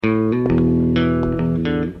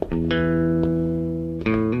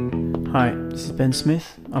This is Ben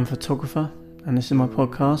Smith, I'm a photographer, and this is my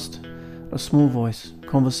podcast, A Small Voice,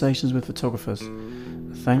 Conversations with Photographers.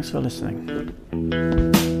 Thanks for listening.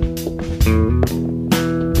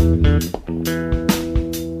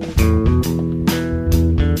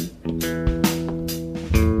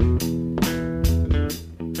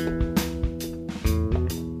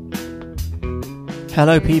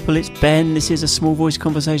 Hello people, it's Ben. This is A Small Voice,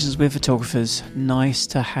 Conversations with Photographers. Nice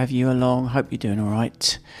to have you along. Hope you're doing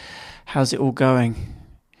alright. How's it all going?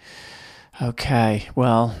 Okay,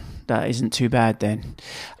 well, that isn't too bad then.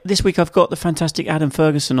 This week I've got the fantastic Adam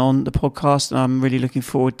Ferguson on the podcast, and I'm really looking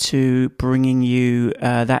forward to bringing you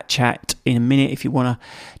that chat in a minute. If you want to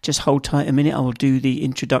just hold tight a minute, I will do the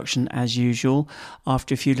introduction as usual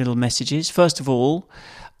after a few little messages. First of all,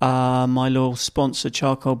 my loyal sponsor,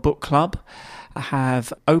 Charcoal Book Club,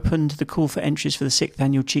 have opened the call for entries for the 6th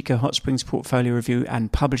Annual Chico Hot Springs Portfolio Review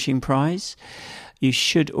and Publishing Prize. You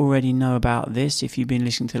should already know about this if you've been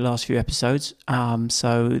listening to the last few episodes.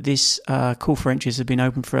 So this call for entries has been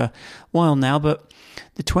open for a while now, but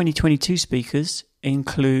the 2022 speakers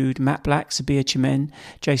include Matt Black, Sabia Chimen,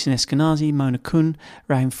 Jason Eskenazi, Mona Kun,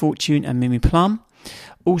 Raheem Fortune and Mimi Plum.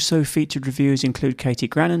 Also featured reviewers include Katie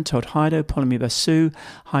Grannon, Todd Hydo, Polomi Basu,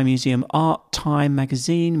 High Museum Art, Time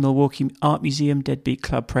Magazine, Milwaukee Art Museum, Deadbeat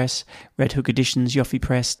Club Press, Red Hook Editions, Yoffie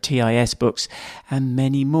Press, TIS Books, and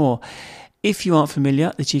many more. If you aren't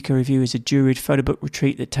familiar, the Chico Review is a juried photo book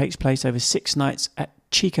retreat that takes place over 6 nights at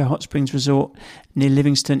Chico Hot Springs Resort near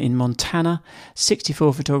Livingston in Montana.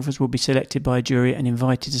 64 photographers will be selected by a jury and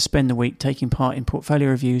invited to spend the week taking part in portfolio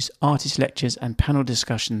reviews, artist lectures and panel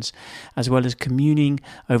discussions, as well as communing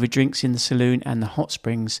over drinks in the saloon and the hot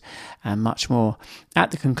springs and much more.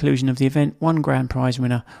 At the conclusion of the event, one grand prize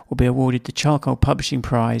winner will be awarded the Charcoal Publishing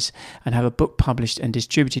Prize and have a book published and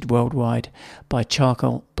distributed worldwide by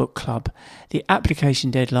Charcoal Book Club. The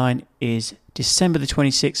application deadline is December the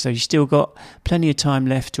 26th, so you've still got plenty of time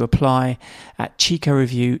left to apply at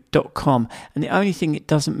chicoreview.com. And the only thing it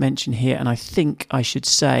doesn't mention here, and I think I should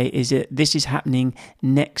say, is that this is happening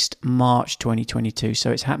next March 2022.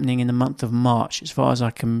 So it's happening in the month of March, as far as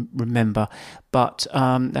I can remember. But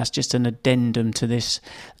that's just an addendum to this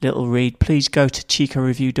little read. Please go to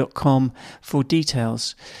chicoreview.com for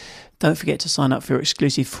details. Don't forget to sign up for your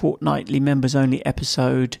exclusive fortnightly members-only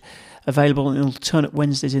episode, available on alternate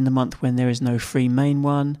Wednesdays in the month when there is no free main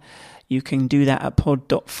one. You can do that at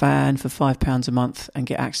pod.fan for £5 a month and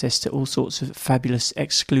get access to all sorts of fabulous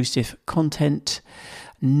exclusive content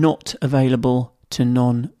not available to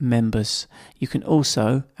non-members. You can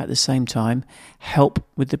also, at the same time, help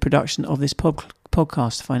with the production of this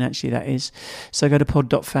podcast financially, that is. So go to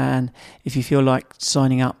pod.fan if you feel like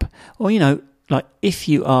signing up, or, like if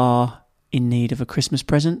you are in need of a Christmas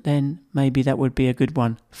present, then maybe that would be a good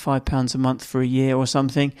one. £5 a month for a year or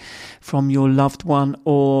something from your loved one,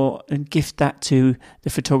 or gift that to the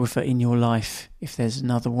photographer in your life if there's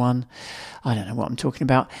another one. I don't know what I'm talking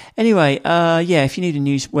about. Anyway, if you need a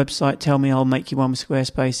new website, tell me, I'll make you one with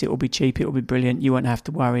Squarespace. It will be cheap, it will be brilliant. You won't have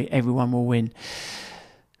to worry, everyone will win.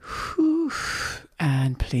 Whew.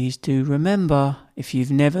 And please do remember, if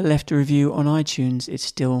you've never left a review on iTunes, it's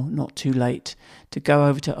still not too late to go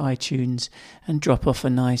over to iTunes and drop off a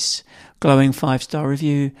nice glowing 5-star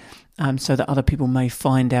review, so that other people may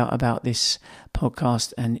find out about this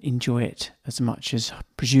podcast and enjoy it as much as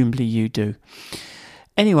presumably you do.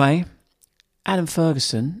 Anyway, Adam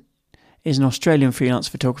Ferguson is an Australian freelance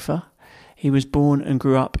photographer. He was born and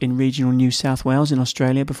grew up in regional New South Wales in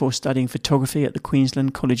Australia before studying photography at the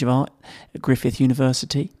Queensland College of Art at Griffith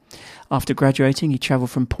University. After graduating, he travelled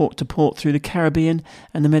from port to port through the Caribbean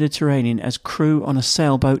and the Mediterranean as crew on a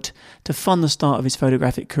sailboat to fund the start of his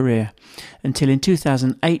photographic career, until in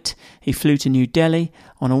 2008 he flew to New Delhi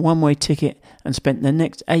on a one-way ticket and spent the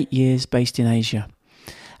next 8 years based in Asia.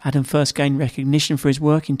 Adam first gained recognition for his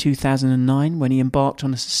work in 2009 when he embarked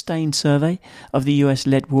on a sustained survey of the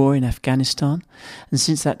US-led war in Afghanistan, and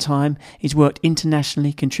since that time he's worked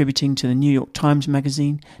internationally, contributing to the New York Times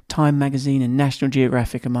Magazine, Time Magazine and National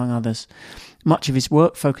Geographic, among others. Much of his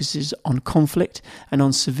work focuses on conflict and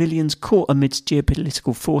on civilians caught amidst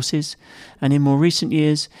geopolitical forces, and in more recent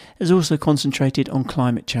years has also concentrated on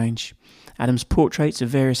climate change. Adam's portraits of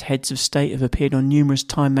various heads of state have appeared on numerous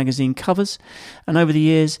Time magazine covers, and over the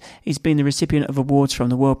years he's been the recipient of awards from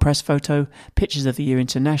the World Press Photo, Pictures of the Year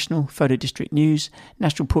International, Photo District News,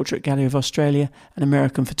 National Portrait Gallery of Australia and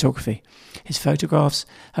American Photography. His photographs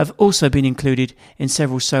have also been included in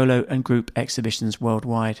several solo and group exhibitions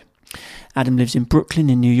worldwide. Adam lives in Brooklyn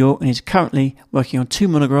in New York and is currently working on 2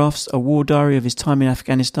 monographs, a war diary of his time in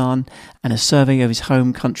Afghanistan and a survey of his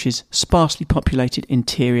home country's sparsely populated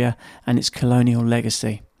interior and its colonial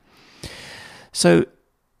legacy. So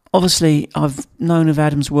obviously, I've known of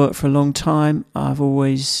Adam's work for a long time. I've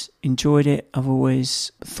always enjoyed it. I've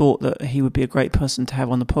always thought that he would be a great person to have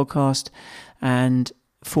on the podcast. And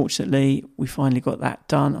fortunately, we finally got that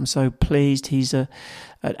done. I'm so pleased. He's an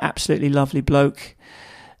absolutely lovely bloke,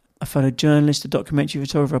 a photojournalist, a documentary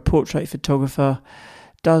photographer, a portrait photographer,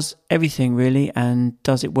 does everything really and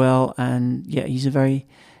does it well. And yeah, he's a very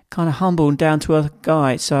kind of humble and down-to-earth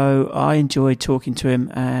guy. So I enjoyed talking to him,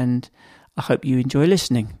 and I hope you enjoy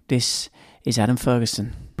listening. This is Adam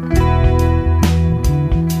Ferguson.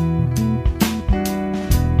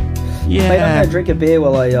 Yeah, mate, I'm gonna drink a beer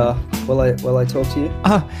while I talk to you.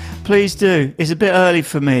 Please do. It's a bit early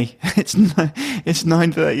for me. It's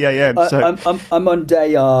 9:30 a.m. So I'm on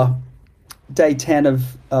day 10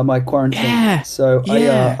 of my quarantine. Yeah, so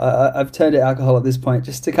yeah. I've turned to alcohol at this point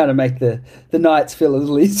just to kind of make the nights feel a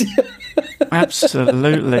little easier.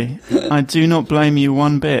 Absolutely. I do not blame you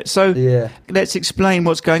one bit. So yeah. Let's explain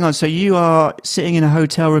what's going on. So you are sitting in a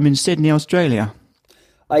hotel room in Sydney, Australia.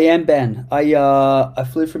 I am, Ben. I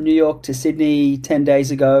flew from New York to Sydney 10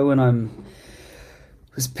 days ago, and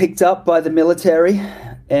was picked up by the military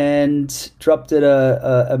and dropped at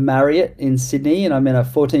a Marriott in Sydney, and I'm in a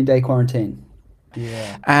 14-day quarantine.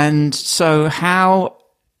 Yeah. And so how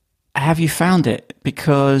have you found it?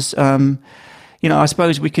 Because I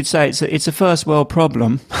suppose we could say it's a first world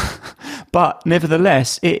problem, but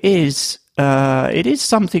nevertheless, it is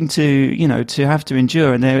something to have to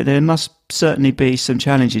endure, and there must certainly be some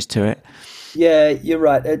challenges to it. Yeah, you're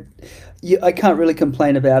right. I can't really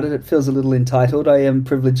complain about it. It feels a little entitled. I am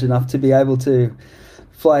privileged enough to be able to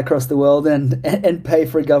fly across the world and pay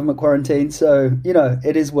for a government quarantine. So,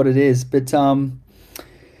 it is what it is. But, to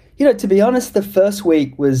be honest, the first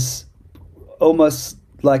week was almost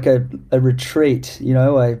like a retreat.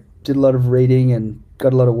 I did a lot of reading and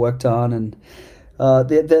got a lot of work done, and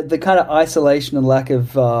the kind of isolation and lack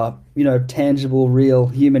of tangible, real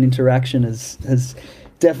human interaction has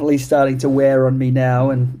definitely starting to wear on me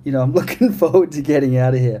now, and I'm looking forward to getting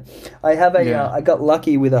out of here. I have I got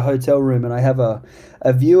lucky with a hotel room, and I have a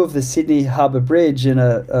view of the Sydney Harbour Bridge, and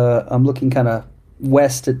I'm looking kind of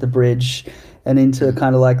west at the bridge and into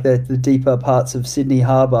kind of like the deeper parts of Sydney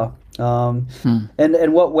Harbour.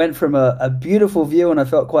 And what went from a beautiful view, and I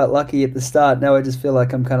felt quite lucky at the start, now I just feel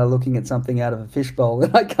like I'm kind of looking at something out of a fishbowl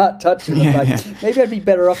and I can't touch it. Maybe I'd be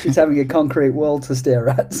better off just having a concrete wall to stare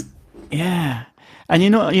at. Yeah. And you're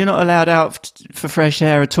not allowed out for fresh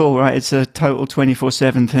air at all, right? It's a total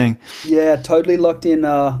 24/7 thing. Yeah, totally locked in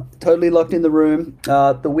the room.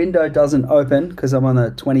 The window doesn't open because I'm on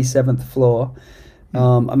the 27th floor.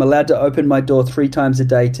 I'm allowed to open my door 3 times a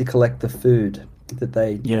day to collect the food that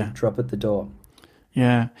they drop at the door.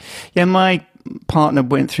 Yeah. My partner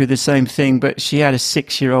went through the same thing, but she had a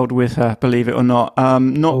 6-year-old with her, believe it or not.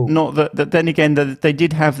 Not that. Then again, they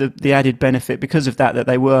did have the added benefit because of that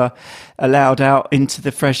they were allowed out into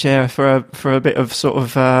the fresh air for a bit of sort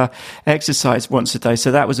of exercise once a day.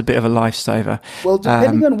 So that was a bit of a lifesaver. Well,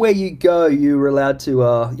 depending on where you go, you were allowed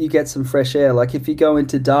to you get some fresh air. Like if you go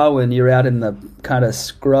into Darwin, you're out in the kind of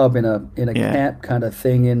scrub in a camp kind of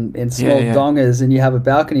thing in small dongas, and you have a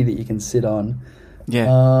balcony that you can sit on.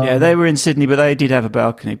 Yeah, they were in Sydney, but they did have a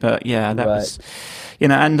balcony. But that was,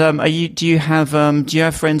 And do you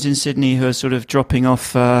have friends in Sydney who are sort of dropping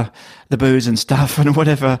off the booze and stuff and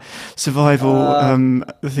whatever survival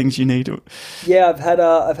the things you need? Yeah,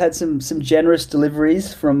 I've had some generous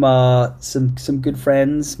deliveries from some good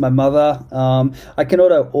friends. My mother. I can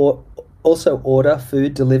also order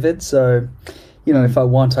food delivered. So, if I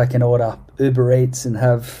want, I can order Uber Eats and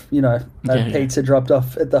have pizza dropped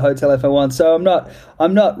off at the hotel if I want. So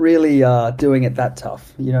I'm not really doing it that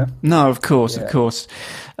tough, No, of course.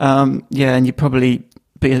 And you probably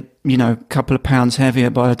be a couple of pounds heavier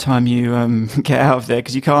by the time you get out of there,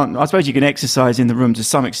 because you can't. I suppose you can exercise in the room to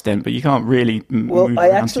some extent, but you can't really. Well, I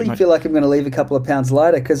actually feel like I'm going to leave a couple of pounds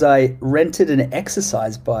lighter because I rented an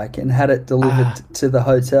exercise bike and had it delivered to the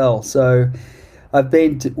hotel. So I've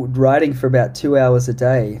been riding for about 2 hours a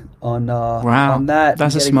day on that.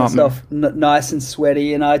 That's a getting smart myself nice and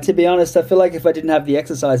sweaty. And to be honest, I feel like if I didn't have the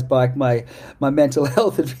exercise bike, my mental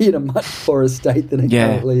health would be in a much poorer state than it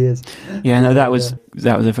currently is. Yeah, no, that was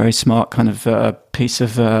a very smart kind of piece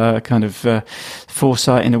of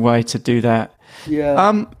foresight in a way to do that.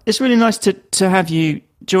 Yeah. It's really nice to have you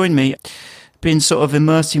join me. Been sort of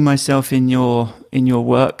immersing myself in your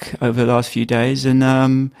work over the last few days,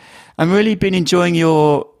 and I've really been enjoying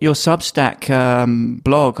your Substack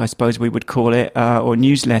blog, I suppose we would call it, or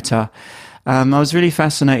newsletter. I was really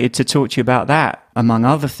fascinated to talk to you about that, among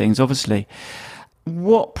other things, obviously.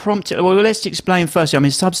 what prompted? Well, let's explain first. I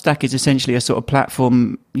mean, Substack is essentially a sort of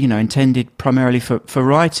platform, intended primarily for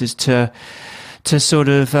writers to sort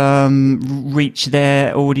of reach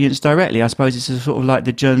their audience directly. I suppose it's a sort of like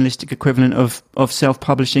the journalistic equivalent of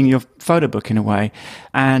self-publishing your photo book in a way.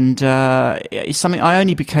 And it's something I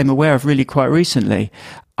only became aware of really quite recently.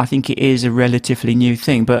 I think it is a relatively new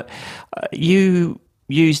thing, but you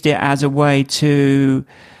used it as a way to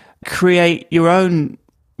create your own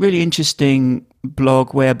really interesting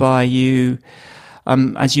blog whereby you,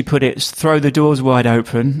 as you put it, throw the doors wide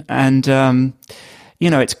open. And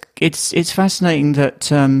it's fascinating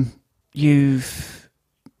that you've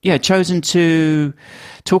chosen to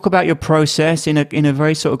talk about your process in a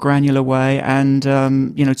very sort of granular way, and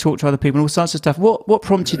talk to other people and all sorts of stuff. What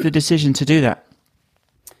prompted the decision to do that?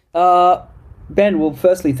 Ben, well,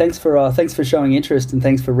 firstly, thanks for showing interest, and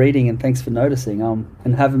thanks for reading, and thanks for noticing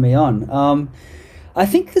and having me on. I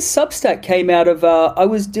think the Substack came out of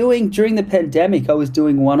during the pandemic. I was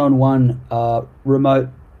doing one-on-one remote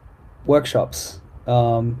workshops.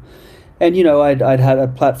 And I'd had a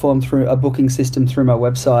platform through a booking system through my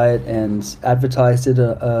website, and advertised it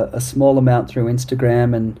a small amount through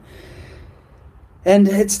Instagram, and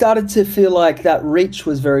it started to feel like that reach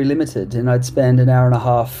was very limited, and I'd spend an hour and a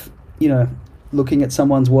half, looking at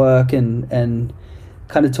someone's work and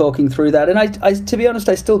kind of talking through that. And I to be honest,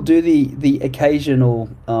 I still do the occasional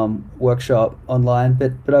workshop online,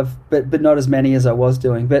 but not as many as I was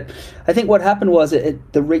doing. But I think what happened was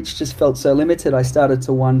the reach just felt so limited. I started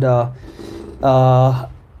to wonder how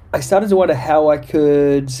I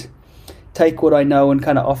could take what I know and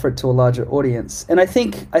kind of offer it to a larger audience. And I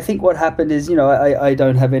think what happened is, I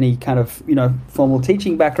don't have any kind of formal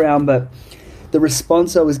teaching background, but the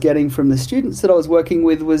response I was getting from the students that I was working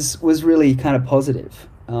with was really kind of positive.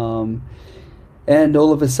 And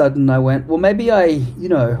all of a sudden I went, well, maybe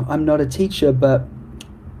I'm not a teacher, but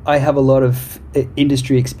I have a lot of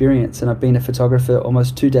industry experience, and I've been a photographer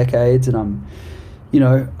almost 2 decades, and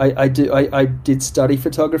I did study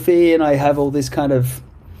photography, and I have all this kind of,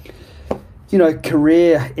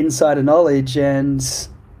 career insider knowledge, and,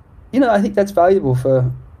 I think that's valuable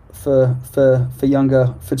for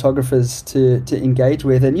younger photographers to engage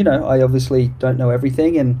with. And I obviously don't know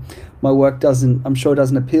everything, and my work doesn't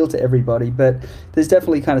appeal to everybody, but there's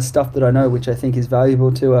definitely kind of stuff that I know which I think is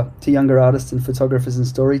valuable to younger artists and photographers and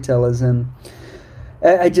storytellers, and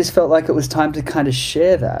I just felt like it was time to kind of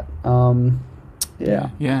share that.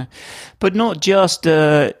 Yeah. But not just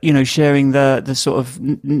sharing the sort of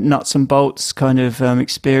nuts and bolts kind of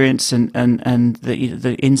experience and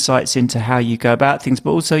the insights into how you go about things,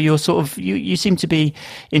 but also you're sort of you seem to be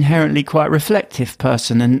inherently quite a reflective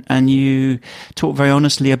person, and you talk very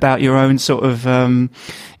honestly about your own sort of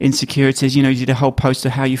insecurities. You did a whole post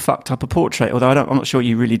of how you fucked up a portrait, although I'm not sure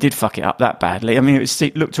you really did fuck it up that badly. I mean,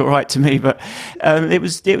 it looked all right to me, but it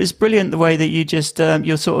was brilliant the way that you just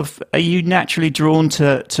you're sort of, are you naturally drawn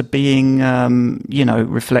to being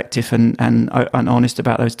reflective and honest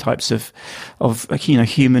about those types of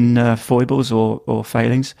human foibles or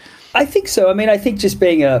failings? I think so. I mean, I think just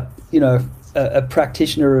being a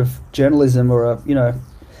practitioner of journalism, or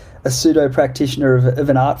a pseudo practitioner of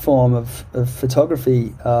an art form of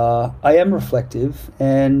photography, I am reflective,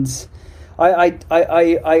 and I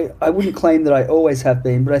wouldn't claim that I always have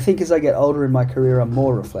been, but I think as I get older in my career, I'm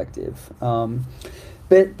more reflective.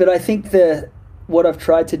 But I think what I've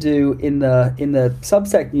tried to do in the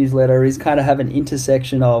Substack newsletter is kind of have an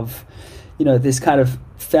intersection of, this kind of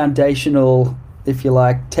foundational, if you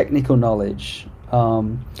like, technical knowledge,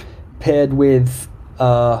 paired with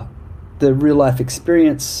the real life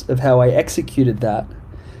experience of how I executed that,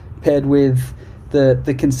 paired with the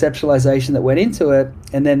conceptualization that went into it,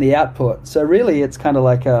 and then the output. So really, it's kind of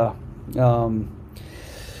like an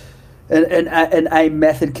A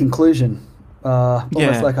method conclusion.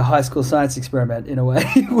 Almost like a high school science experiment in a way,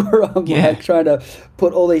 where I'm like trying to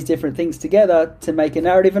put all these different things together to make a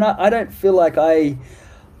narrative. And I don't feel like I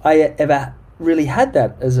ever really had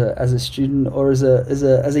that as a student or as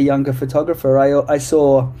a younger photographer. I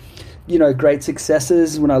saw, great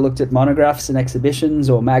successes when I looked at monographs and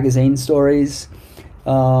exhibitions or magazine stories,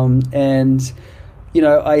 and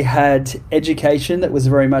I had education that was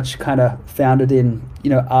very much kind of founded in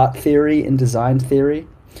art theory and design theory.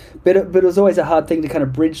 But it was always a hard thing to kind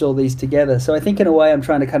of bridge all these together. So I think in a way I'm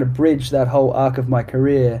trying to kind of bridge that whole arc of my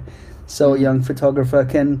career, so a young photographer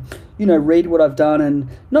can, read what I've done, and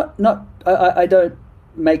I don't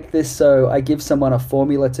make this so I give someone a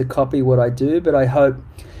formula to copy what I do, but I hope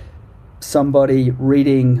somebody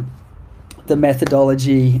reading the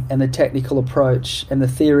methodology and the technical approach and the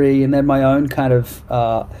theory, and then my own kind of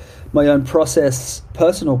my own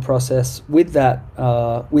personal process with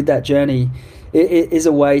that journey, it is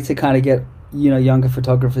a way to kind of get younger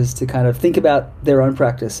photographers to kind of think about their own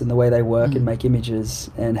practice and the way they work and make images,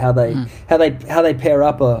 and how they pair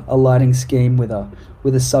up a lighting scheme with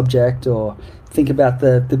a subject, or think about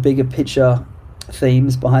the bigger picture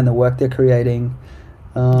themes behind the work they're creating.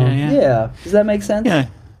 Does that make sense?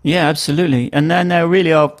 Yeah, absolutely. And then there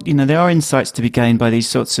really are, there are insights to be gained by these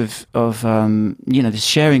sorts of the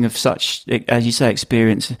sharing of such, as you say,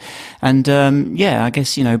 experience. And I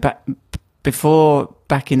guess,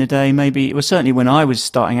 back in the day, maybe it was certainly when I was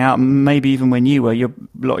starting out, maybe even when you're a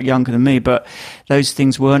lot younger than me, but those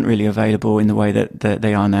things weren't really available in the way that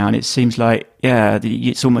they are now. And it seems like,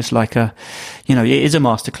 it's almost like it is a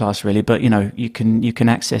masterclass really, but you can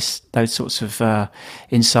access those sorts of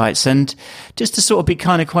insights. And just to sort of be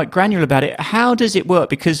kind of quite granular about it, how does it work?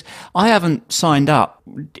 Because I haven't signed up.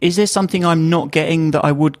 Is there something I'm not getting that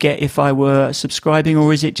I would get if I were subscribing,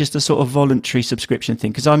 or is it just a sort of voluntary subscription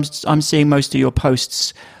thing? Because I'm seeing most of your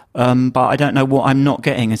posts, but I don't know what I'm not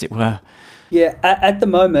getting, as it were. Yeah, at the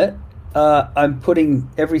moment, I'm putting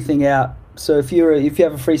everything out. So if you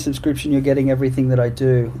have a free subscription, you're getting everything that I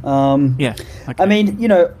do. Okay. I mean,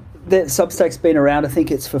 the Substack's been around. I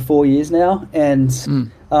think it's for 4 years now, and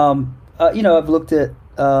I've looked at.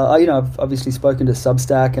 I've obviously spoken to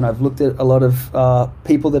Substack, and I've looked at a lot of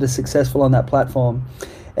people that are successful on that platform.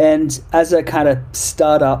 And as a kind of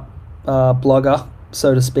startup blogger,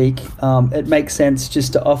 so to speak, it makes sense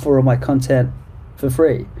just to offer all my content for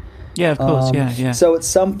free. Yeah, of course. Yeah. So at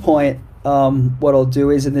some point, what I'll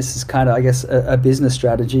do is, and this is kind of, I guess, a business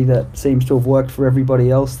strategy that seems to have worked for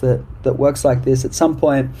everybody else that works like this. At some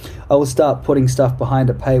point, I will start putting stuff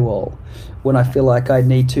behind a paywall when I feel like I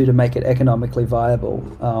need to make it economically viable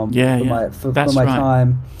for my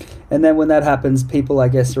time. And then when that happens, people, I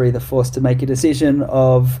guess, are either forced to make a decision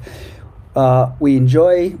of we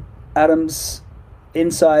enjoy Adam's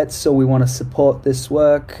insights, so we want to support this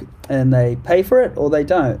work, and they pay for it, or they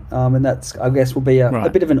don't. And that's, I guess, will be a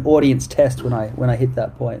bit of an audience test when I hit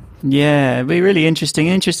that point. Yeah, it'd be really interesting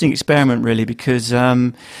experiment, really, because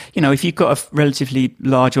if you've got a relatively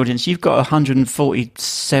large audience, you've got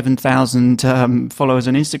 147,000 followers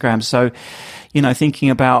on Instagram. So, thinking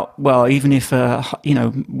about, well, even if 1%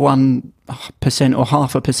 or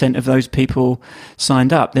 0.5% of those people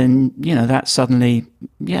signed up, then that suddenly,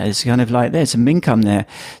 it's kind of like there's some income there.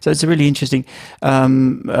 So it's a really interesting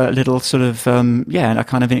little sort of a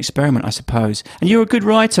kind of an experiment, I suppose. And you're a good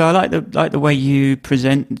writer. I like the way you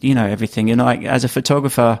present everything. As a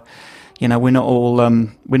photographer, we're not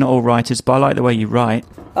all writers, but I like the way you write.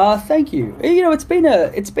 Thank you. It's been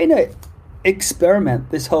a experiment,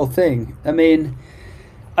 this whole thing. I mean,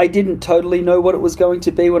 I didn't totally know what it was going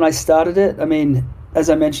to be when I started it. I mean, as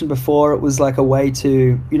I mentioned before, it was like a way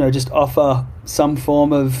to just offer some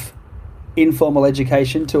form of informal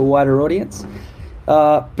education to a wider audience.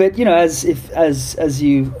 But as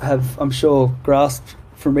you have, I'm sure, grasped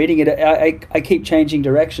from reading it, I keep changing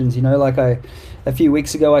directions. A few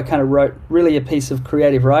weeks ago, I kind of wrote really a piece of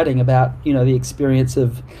creative writing about the experience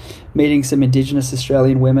of meeting some Indigenous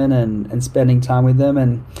Australian women and spending time with them.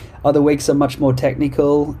 And other weeks are much more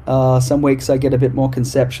technical. Some weeks I get a bit more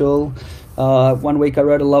conceptual. One week I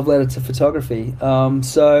wrote a love letter to photography. I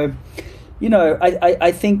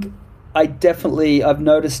think I've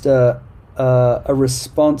noticed a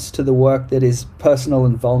response to the work that is personal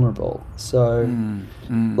and vulnerable. So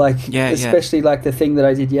especially like the thing that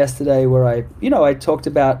I did yesterday, where I talked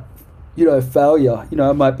about failure.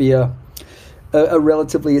 It might be a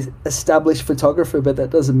relatively established photographer, but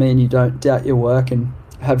that doesn't mean you don't doubt your work and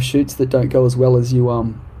have shoots that don't go as well as you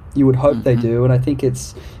would hope they do. And I think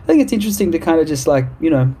it's interesting to kind of just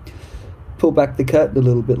pull back the curtain a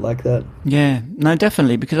little bit like that. Yeah, no,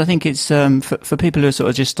 definitely, because I think it's for people who are sort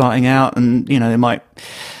of just starting out, and they might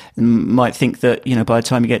think that by the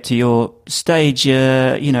time you get to your stage,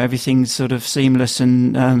 everything's sort of seamless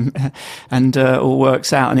and all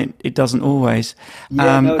works out, and it doesn't always. It's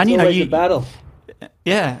always a battle.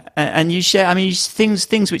 Yeah, and you share,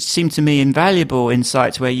 things which seem to me invaluable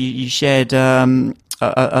insights, where you shared a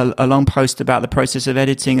long post about the process of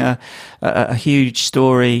editing a huge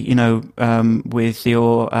story, with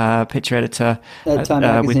your picture editor at Time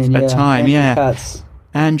Magazine, at Time, Andrew Katz.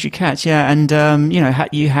 Andrew Katz, yeah, and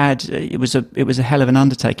you had it was a hell of an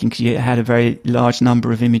undertaking because you had a very large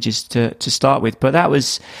number of images to start with, but that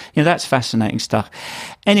was that's fascinating stuff.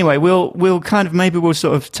 Anyway, we'll kind of maybe we'll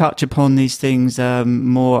sort of touch upon these things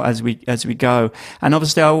more as we go, and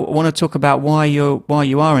obviously I want to talk about why you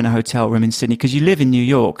are in a hotel room in Sydney, because you live in New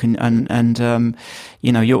York and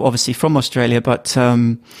you're obviously from Australia, but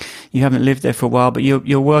you haven't lived there for a while, but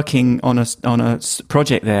you're working on a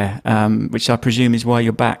project there, which I presume is why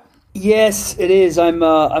you're back. Yes, it is.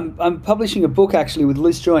 I'm publishing a book actually with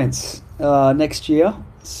Loose Joints next year.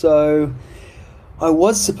 So I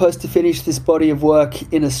was supposed to finish this body of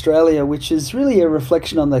work in Australia, which is really a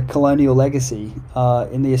reflection on the colonial legacy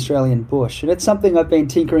in the Australian bush, and it's something I've been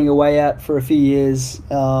tinkering away at for a few years.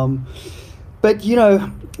 But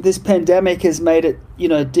this pandemic has made it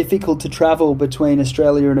difficult to travel between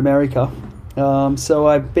Australia and America. So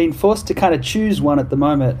I've been forced to kind of choose one at the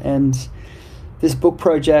moment, and this book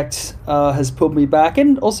project has pulled me back,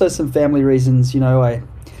 and also some family reasons.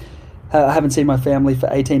 I haven't seen my family for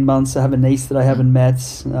 18 months. I have a niece that I haven't met.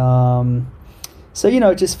 So,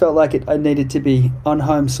 it just felt like I needed to be on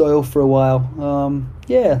home soil for a while.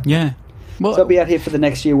 Yeah. Well, so I'll be out here for the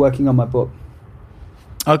next year working on my book.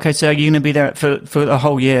 Okay, so you're going to be there for a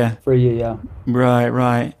whole year? For a year, yeah.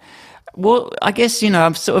 Right. Well, I guess, I'm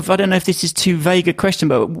I don't know if this is too vague a question,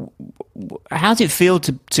 but how does it feel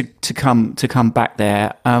to come back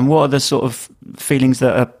there? What are the sort of feelings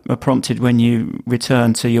that are prompted when you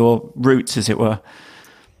return to your roots, as it were?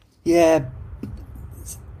 Yeah,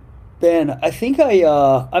 Ben, I think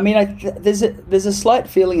there's a slight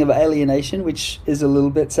feeling of alienation, which is a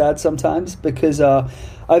little bit sad sometimes, because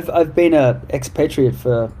I've been an expatriate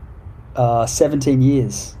for 17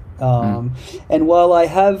 years, and while I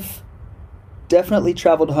have definitely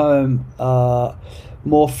travelled home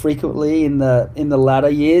more frequently in the latter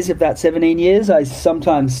years of that 17 years, I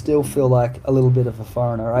sometimes still feel like a little bit of a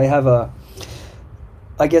foreigner.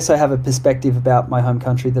 I guess I have a perspective about my home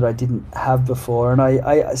country that I didn't have before, and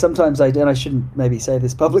I sometimes and I shouldn't maybe say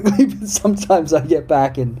this publicly, but sometimes I get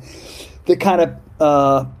back and the kind of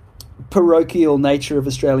parochial nature of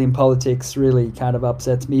Australian politics really kind of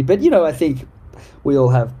upsets me. But I think we all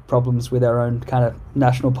have problems with our own kind of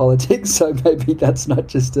national politics, so maybe that's not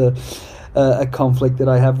just a conflict that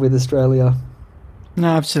I have with Australia. No,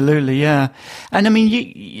 absolutely, yeah. And I mean,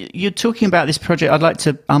 you're talking about this project. I'd like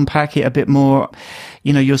to unpack it a bit more.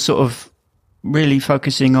 You're sort of really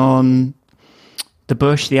focusing on the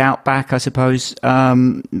bush, the outback, I suppose,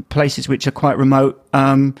 places which are quite remote.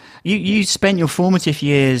 You spent your formative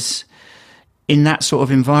years in that sort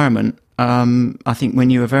of environment, I think, when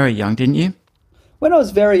you were very young, didn't you? When I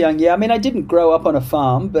was very young, yeah. I mean, I didn't grow up on a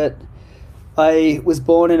farm, but I was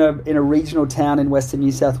born in a regional town in Western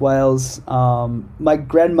New South Wales. My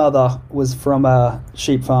grandmother was from a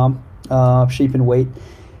sheep farm, sheep and wheat.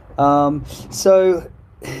 So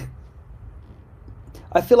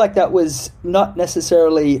I feel like that was not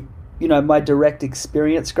necessarily, my direct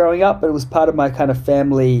experience growing up, but it was part of my kind of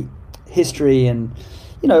family history and,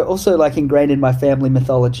 also like ingrained in my family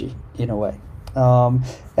mythology in a way.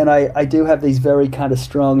 And I do have these very kind of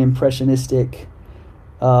strong impressionistic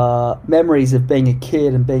memories of being a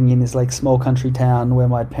kid and being in this like small country town where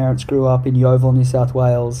my parents grew up in Yeovil, New South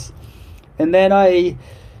Wales. And then I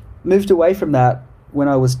moved away from that when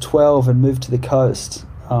I was 12 and moved to the coast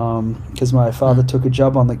because my father took a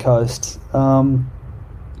job on the coast.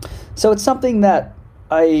 So it's something that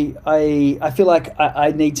I feel like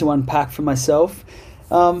I need to unpack for myself.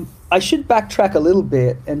 I should backtrack a little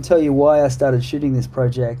bit and tell you why I started shooting this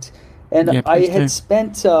project. And yeah, I had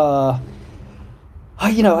spent, I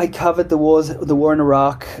covered the war in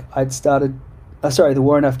Iraq. The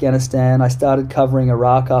war in Afghanistan. I started covering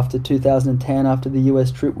Iraq after 2010, after the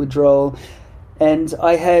US troop withdrawal. And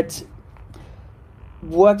I had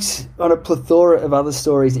worked on a plethora of other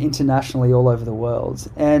stories internationally all over the world.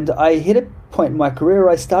 And I hit a point in my career where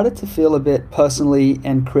I started to feel a bit personally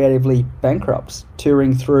and creatively bankrupt,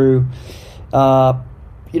 touring through, foreign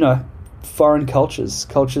cultures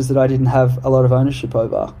that I didn't have a lot of ownership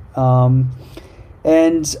over.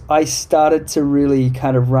 And I started to really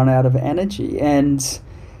kind of run out of energy. And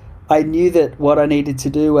I knew that what I needed to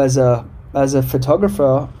do as a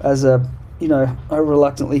photographer, I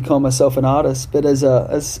reluctantly call myself an artist, but as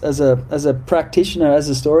a practitioner, as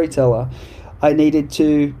a storyteller, I needed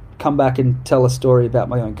to come back and tell a story about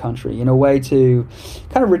my own country in a way to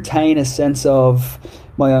kind of retain a sense of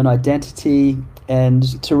my own identity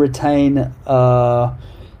and to retain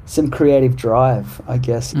some creative drive, I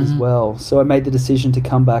guess, as well. So I made the decision to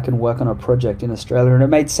come back and work on a project in Australia, and it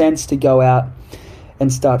made sense to go out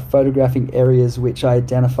and start photographing areas which I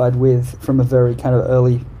identified with from a very kind of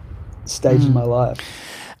early stage in my life.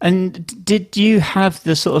 And did you have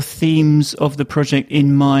the sort of themes of the project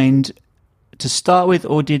in mind to start with,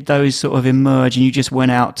 or did those sort of emerge and you just went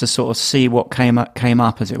out to sort of see what came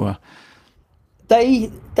up, as it were? I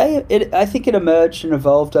think it emerged and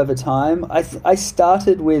evolved over time. I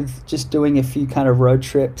started with just doing a few kind of road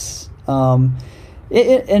trips, and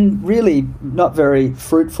really not very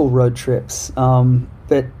fruitful road trips.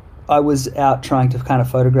 But I was out trying to kind of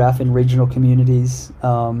photograph in regional communities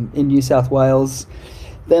in New South Wales.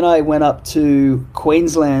 Then I went up to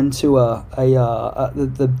Queensland to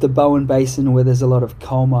the Bowen Basin, where there's a lot of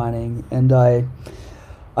coal mining, and I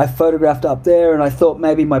photographed up there, and I thought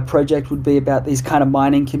maybe my project would be about these kind of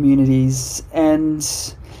mining communities, and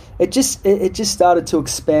it just started to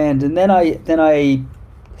expand. And then I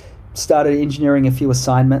started engineering a few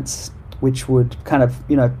assignments which would kind of,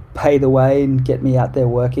 pay the way and get me out there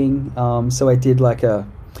working. So I did like a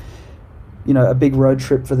big road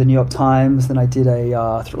trip for the New York Times. Then I did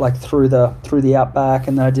through the outback,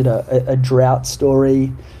 and then I did a drought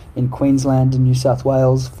story in Queensland and New South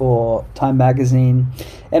Wales for Time magazine,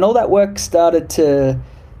 and all that work started to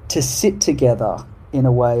sit together in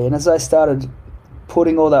a way. And as I started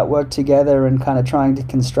putting all that work together and kind of trying to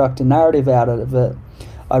construct a narrative out of it,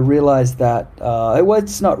 I realized that it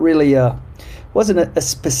wasn't a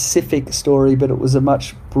specific story, but it was a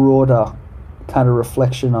much broader kind of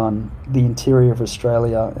reflection on the interior of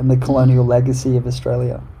Australia and the colonial legacy of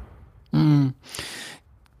Australia.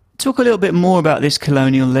 Talk a little bit more about this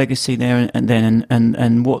colonial legacy there,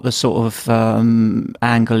 and what the sort of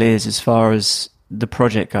angle is as far as the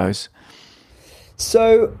project goes.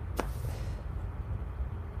 So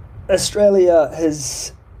Australia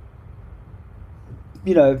has,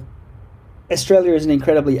 Australia is an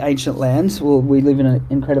incredibly ancient land. Well, we live in an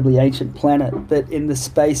incredibly ancient planet, but in the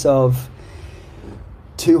space of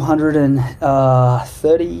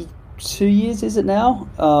 232 years, is it now?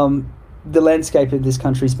 The landscape of this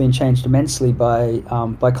country has been changed immensely by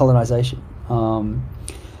colonisation,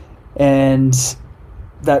 and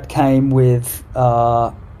that came with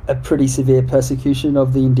a pretty severe persecution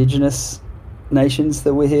of the indigenous nations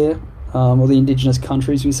that were here, or the indigenous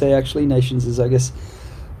countries, we say. Actually, nations is, I guess,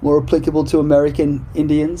 more applicable to American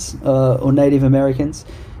Indians or Native Americans.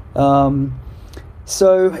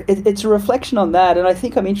 So it's a reflection on that, and I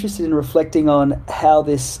think I'm interested in reflecting on how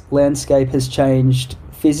this landscape has changed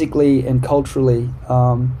physically and culturally,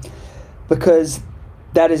 because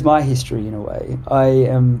that is my history in a way. I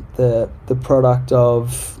am the product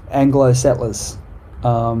of Anglo settlers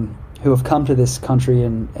who have come to this country,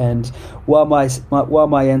 and while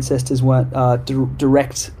my ancestors weren't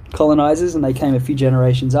direct colonizers, and they came a few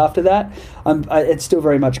generations after that, it's still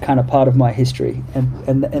very much kind of part of my history,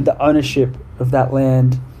 and the ownership of that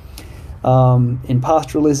land in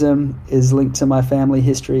pastoralism is linked to my family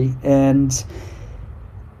history, and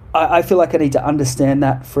I feel like I need to understand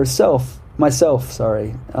that for myself. I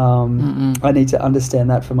need to understand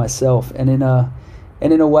that for myself, and in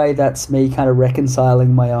a way that's me kind of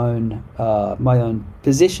reconciling my own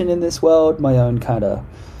position in this world, my own kind of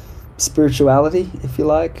spirituality, if you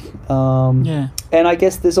like. And I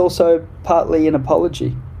guess there's also partly an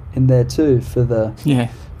apology in there too for the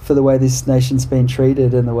way this nation's been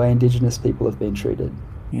treated and the way Indigenous people have been treated.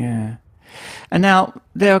 Yeah. And now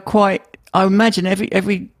there are I imagine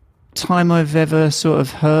every time I've ever sort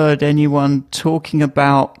of heard anyone talking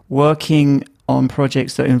about working on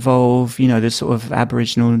projects that involve, the sort of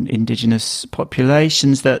Aboriginal and Indigenous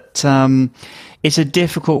populations, that it's a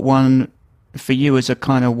difficult one for you as a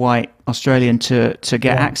kind of white Australian to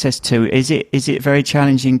get access to. Is it very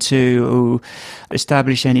challenging to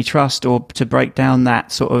establish any trust or to break down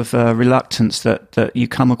that sort of reluctance that you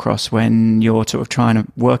come across when you're sort of trying to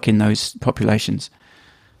work in those populations?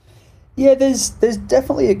 Yeah, there's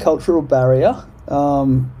definitely a cultural barrier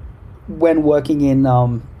when working in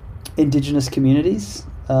Indigenous communities,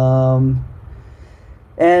 and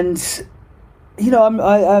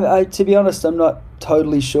I to be honest, I'm not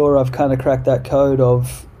totally sure I've kind of cracked that code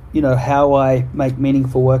of how I make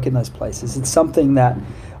meaningful work in those places. It's something that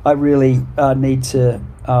I really need to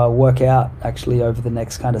work out actually over the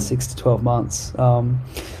next kind of 6 to 12 months,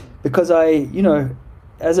 because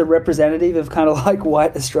as a representative of kind of like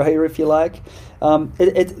white Australia, if you like,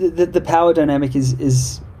 the power dynamic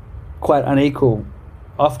is quite unequal,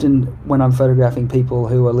 often when I'm photographing people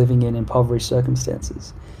who are living in impoverished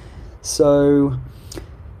circumstances. So,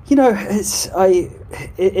 it's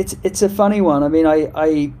a funny one. I mean,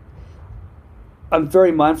 I'm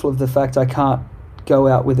very mindful of the fact I can't go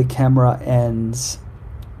out with a camera and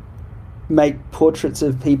make portraits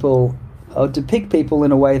of people or depict people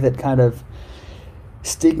in a way that kind of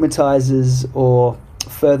stigmatizes or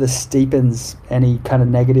further steepens any kind of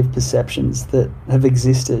negative perceptions that have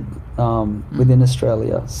existed within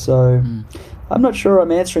Australia. So I'm not sure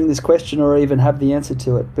I'm answering this question or even have the answer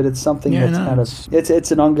to it, but it's something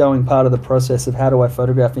it's an ongoing part of the process of how do I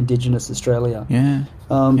photograph Indigenous Australia.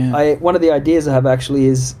 One of the ideas I have actually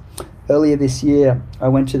is earlier this year I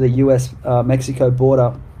went to the US-Mexico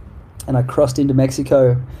border, and I crossed into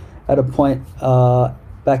Mexico at a point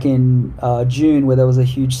back in June where there was a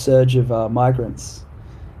huge surge of migrants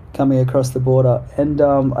coming across the border, and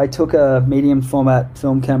I took a medium format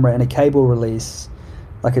film camera and a cable release,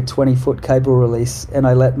 like a 20-foot cable release, and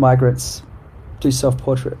I let migrants do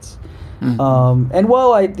self-portraits. And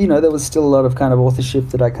while there was still a lot of kind of authorship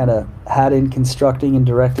that I kind of had in constructing and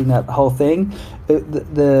directing that whole thing,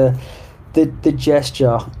 the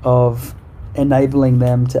gesture of enabling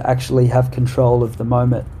them to actually have control of the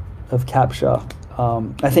moment of capture,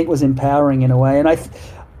 I think was empowering in a way. And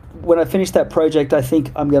when I finish that project, I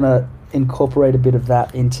think I'm going to incorporate a bit of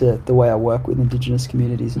that into the way I work with Indigenous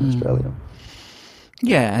communities in Australia.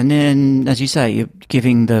 Yeah, and then, as you say, you're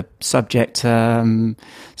giving the subject some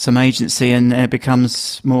agency, and it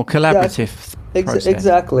becomes more collaborative.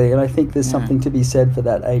 Exactly, and I think there's something to be said for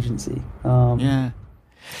that agency.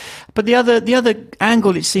 But the other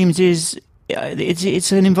angle, it seems, is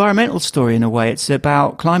it's an environmental story in a way. It's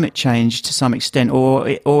about climate change to some extent,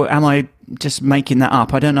 or am I just making that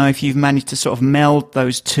up? I don't know if you've managed to sort of meld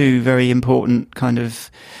those two very important kind of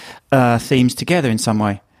themes together in some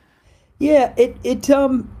way. Yeah, it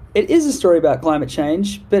is a story about climate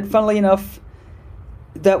change, but funnily enough,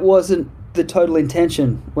 that wasn't the total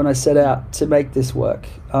intention when I set out to make this work.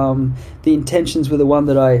 The intentions were the one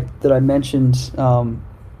that I mentioned,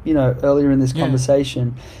 earlier in this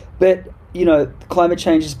conversation. But climate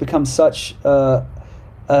change has become such a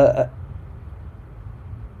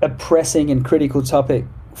pressing and critical topic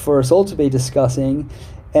for us all to be discussing,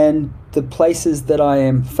 and the places that I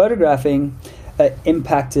am photographing are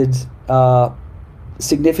impacted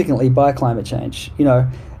significantly by climate change.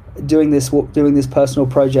 Doing this personal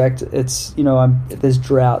project, it's there's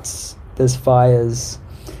droughts, there's fires,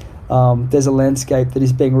 there's a landscape that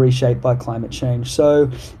is being reshaped by climate change.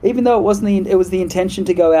 So even though it was the intention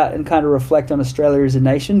to go out and kind of reflect on Australia as a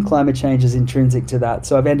nation, climate change is intrinsic to that.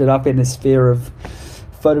 So I've ended up in this sphere of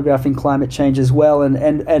photographing climate change as well,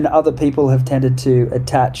 and other people have tended to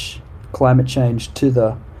attach climate change to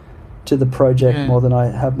the project more than I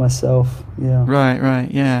have myself. Right.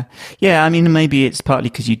 I mean, maybe it's partly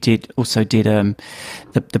because you did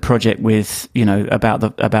the project with about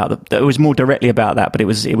the it was more directly about that, but it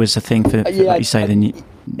was a thing for like you say,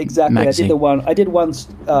 exactly magazine. I did one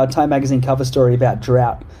Time magazine cover story about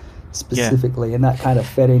drought specifically, and that kind of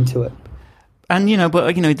fed into it. And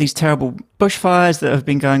these terrible bushfires that have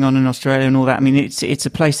been going on in Australia and all that. I mean, it's a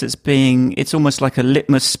place it's almost like a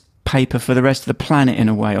litmus paper for the rest of the planet in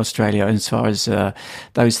a way, Australia, as far as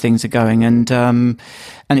those things are going, and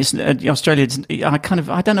it's Australia.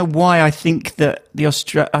 I don't know why I think that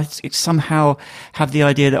I somehow have the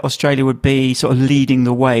idea that Australia would be sort of leading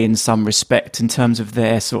the way in some respect in terms of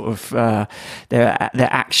their sort of their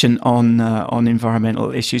action on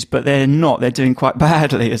environmental issues, but they're not. They're doing quite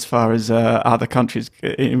badly as far as other countries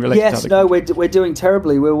in relation. Yes, to other we're doing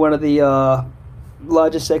terribly. We're one of the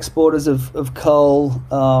largest exporters of coal.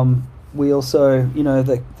 We also,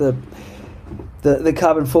 the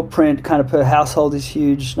carbon footprint kind of per household is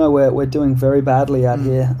huge. No, we're doing very badly out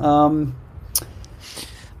here. Are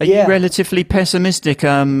you relatively pessimistic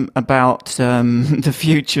about the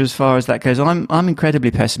future as far as that goes? I'm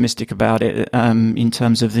incredibly pessimistic about it in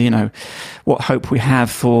terms of what hope we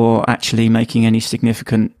have for actually making any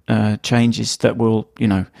significant changes that will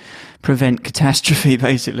prevent catastrophe,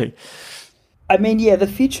 basically. I mean, the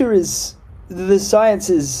future is, the science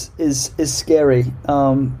is scary.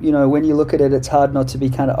 When you look at it, it's hard not to be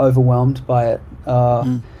kind of overwhelmed by it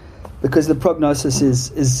because the prognosis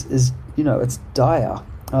is it's dire.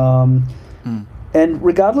 And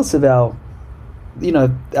regardless of our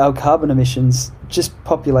carbon emissions, just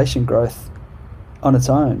population growth on its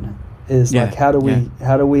own is how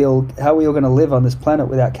are we all going to live on this planet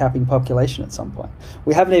without capping population at some point?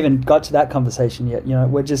 We haven't even got to that conversation yet.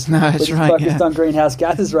 We're just focused on greenhouse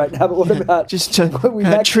gases right now. But what about just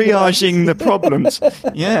triaging the problems?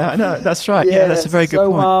 Yeah, I know, that's right. Yeah, that's a very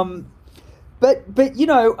good point.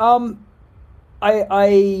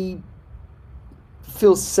 I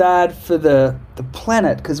feel sad for the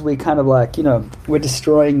planet because we kind of we're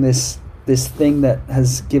destroying this thing that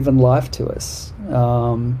has given life to us.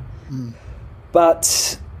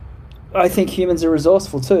 But I think humans are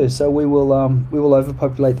resourceful too, so we will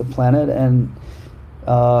overpopulate the planet and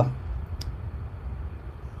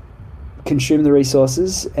consume the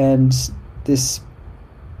resources, and this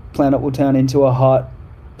planet will turn into a hot,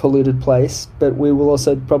 polluted place. But we will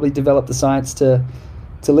also probably develop the science to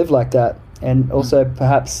live like that, and also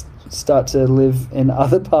perhaps start to live in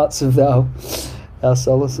other parts of our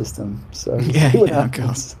solar system. So yeah, see what yeah,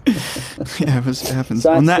 happens. Yeah, we'll see what happens.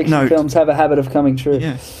 Science On that fiction note, films have a habit of coming true.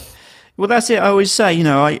 yeah. Well, that's it. I always say,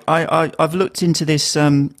 I've looked into this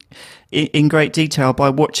in great detail by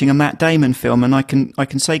watching a Matt Damon film, and I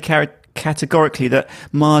can say categorically that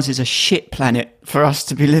Mars is a shit planet for us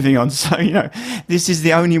to be living on. So this is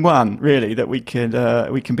the only one really that we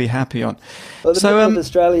can be happy on. Well, the middle of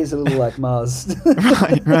Australia is a little like Mars.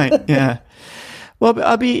 right, yeah. Well,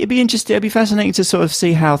 it'd be interesting. It'd be fascinating to sort of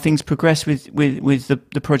see how things progress with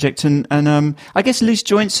the project, and I guess Loose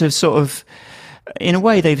Joints have sort of, in a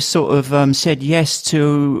way, they've sort of said yes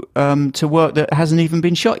to work that hasn't even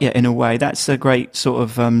been shot yet. In a way, that's a great sort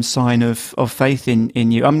of sign of faith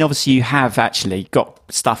in you. I mean, obviously, you have actually got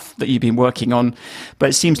stuff that you've been working on, but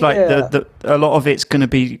it seems like a lot of it's going to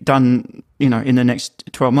be done, in the next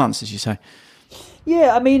 12 months, as you say.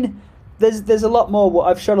 Yeah, I mean, there's a lot more.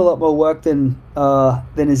 I've shot a lot more work than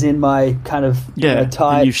is in my kind of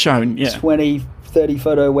tight you've shown 20, 30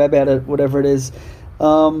 photo web edit, whatever it is.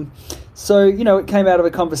 So, it came out of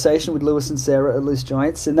a conversation with Lewis and Sarah at Loose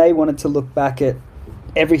Joints, and they wanted to look back at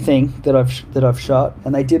everything that I've shot,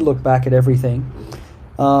 and they did look back at everything.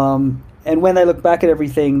 And when they looked back at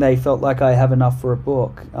everything, they felt like I have enough for a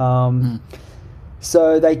book.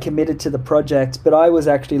 So they committed to the project, but I was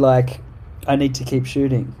actually like, I need to keep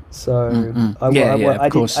shooting. So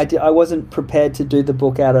I wasn't prepared to do the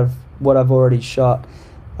book out of what I've already shot.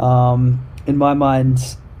 In my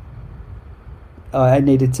mind, I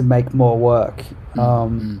needed to make more work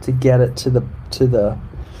to get it to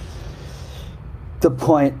the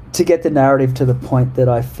point, to get the narrative to the point that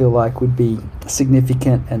I feel like would be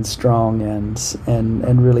significant and strong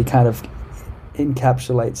and really kind of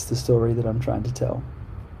encapsulates the story that I'm trying to tell.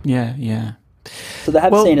 Yeah. So they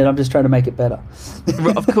have seen it. I'm just trying to make it better.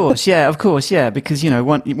 Of course, yeah. Because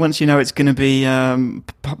once it's going to be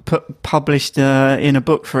published in a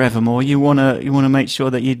book forevermore, you want to make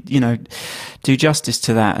sure that you do justice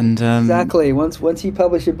to that. And exactly. Once you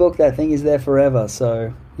publish a book, that thing is there forever.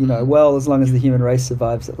 So as long as the human race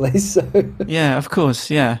survives, at least. So yeah, of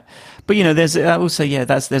course, yeah. But there's also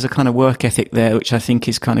there's a kind of work ethic there, which I think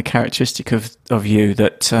is kind of characteristic of you,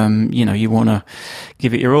 that you want to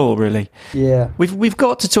give it your all, really. Yeah. We've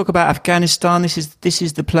got to talk about Afghanistan. This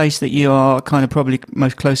is the place that you are kind of probably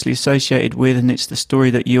most closely associated with, and it's the story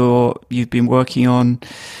that you've been working on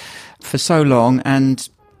for so long. And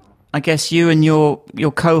I guess you and your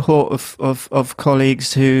cohort of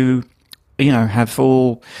colleagues who have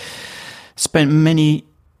all spent many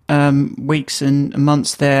weeks and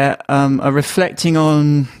months there, are reflecting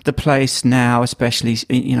on the place now, especially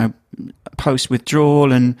post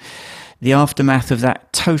withdrawal and the aftermath of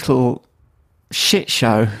that total shit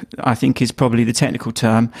show, I think is probably the technical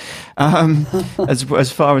term,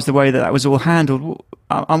 as far as the way that was all handled.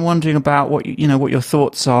 I'm wondering about what your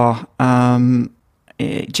thoughts are,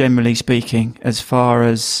 generally speaking, as far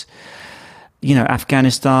as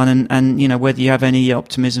Afghanistan and whether you have any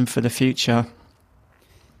optimism for the future.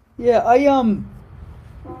 Yeah, I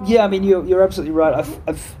mean, you're absolutely right.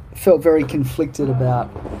 I've felt very conflicted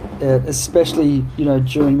about it, especially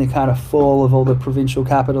during the kind of fall of all the provincial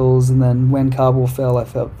capitals, and then when Kabul fell, I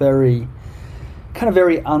felt very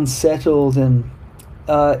unsettled, and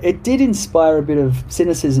it did inspire a bit of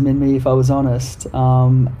cynicism in me, if I was honest,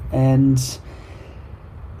 and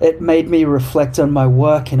it made me reflect on my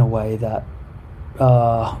work in a way that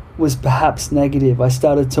was perhaps negative. I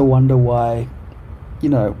started to wonder why.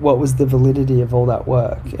 What was the validity of all that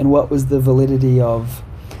work, and what was the validity of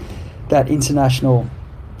that international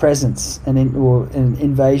presence and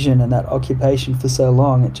invasion and that occupation for so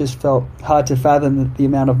long? It just felt hard to fathom that the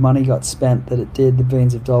amount of money got spent that it did, the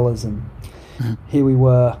billions of dollars, and here we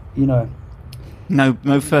were, No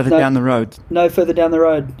further down the road. No further down the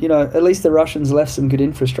road. At least the Russians left some good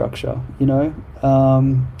infrastructure,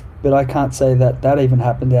 but I can't say that even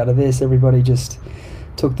happened out of this. Everybody just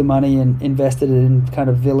took the money and invested it in kind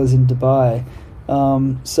of villas in Dubai.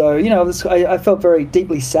 I felt very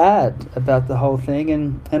deeply sad about the whole thing,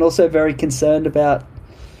 and also very concerned about,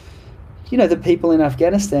 the people in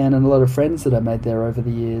Afghanistan and a lot of friends that I made there over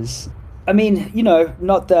the years. I mean,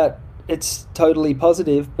 not that it's totally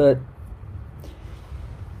positive, but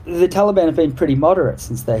the Taliban have been pretty moderate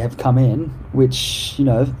since they have come in, which,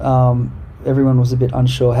 everyone was a bit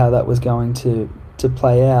unsure how that was going to to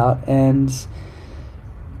play out, and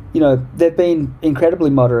they've been incredibly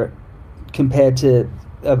moderate compared to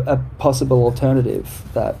a possible alternative.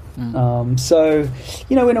 So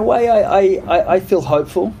in a way, I feel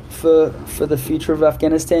hopeful for the future of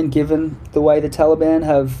Afghanistan, given the way the Taliban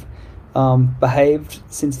have behaved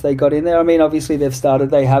since they got in there. I mean, obviously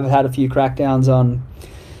they have had a few crackdowns on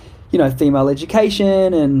female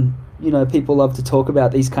education, and people love to talk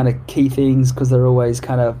about these kind of key things because they're always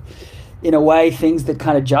kind of, in a way, things that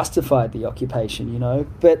kind of justified the occupation,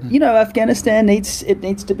 But, Afghanistan needs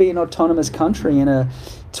to be an autonomous country, in a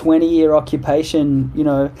 20-year occupation,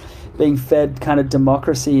 being fed kind of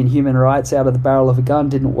democracy and human rights out of the barrel of a gun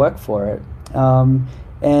didn't work for it.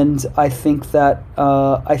 And I think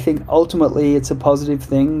ultimately it's a positive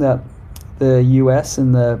thing that the US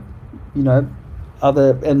and the,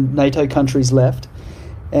 other and NATO countries left.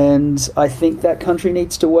 And I think that country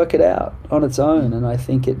needs to work it out on its own, and I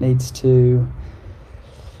think it needs to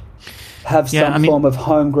have some form of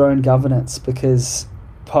homegrown governance, because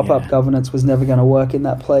pop-up governance was never going to work in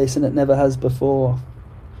that place, and it never has before.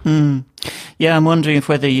 Yeah, I'm wondering if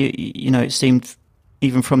whether it seemed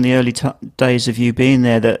even from the early days of you being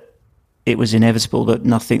there that it was inevitable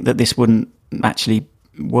that this wouldn't actually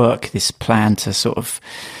work, this plan to sort of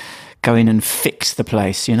go in and fix the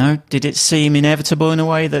place, Did it seem inevitable in a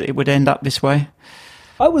way that it would end up this way?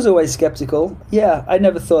 I was always skeptical. Yeah, I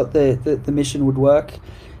never thought the mission would work.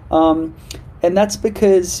 And that's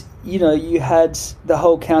because, you had the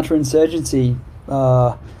whole counterinsurgency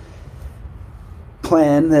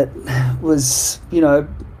plan that was,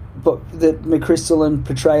 that McChrystal and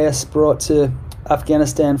Petraeus brought to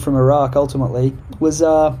Afghanistan from Iraq ultimately was...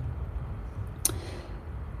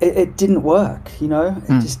 It didn't work, It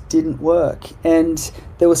just didn't work. And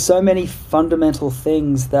there were so many fundamental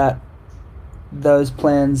things that those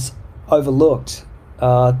plans overlooked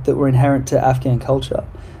that were inherent to Afghan culture.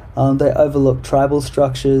 They overlooked tribal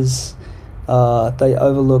structures. They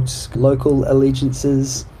overlooked local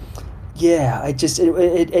allegiances. Yeah,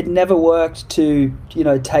 it never worked to,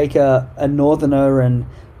 take a northerner and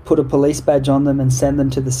put a police badge on them and send them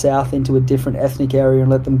to the south into a different ethnic area and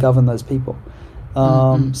let them govern those people.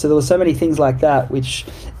 So there were so many things like that which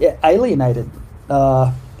alienated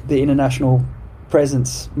the international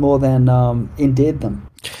presence more than endeared them.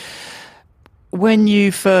 When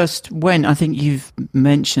you first went, I think you've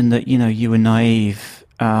mentioned that you were naive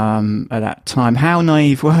at that time. How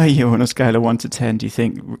naive were you on a scale of 1 to 10, do you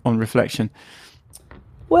think, on reflection?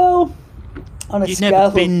 Well, on a You'd scale...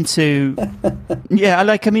 never been to...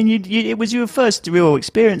 it was your first real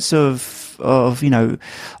experience of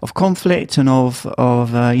conflict and of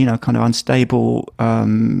kind of unstable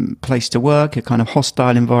place to work, a kind of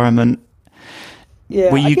hostile environment.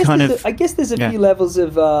 Yeah, I guess there's a few levels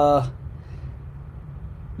of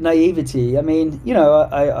naivety. I mean,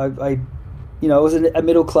 I was a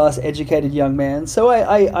middle class educated young man, so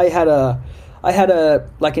I had a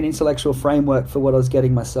like an intellectual framework for what I was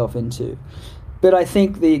getting myself into. But I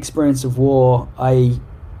think the experience of war,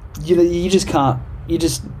 you just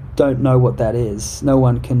don't know what that is. No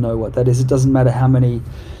one can know what that is. It doesn't matter how many,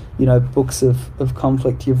 books of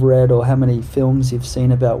conflict you've read or how many films you've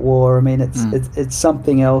seen about war. I mean, it's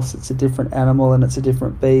something else. It's a different animal and it's a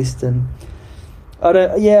different beast. And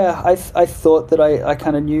I thought that I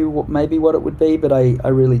kind of knew what it would be, but I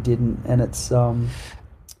really didn't. And it's...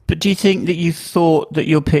 But do you think that you thought that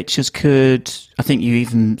your pictures could, I think you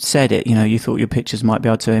even said it, you thought your pictures might be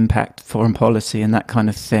able to impact foreign policy and that kind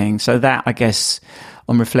of thing. So that, I guess,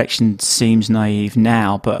 on reflection seems naive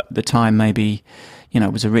now, but at the time maybe,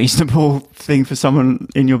 was a reasonable thing for someone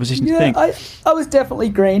in your position to think. I was definitely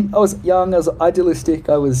green. I was young, I was idealistic.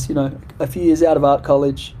 I was, a few years out of art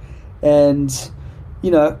college, and,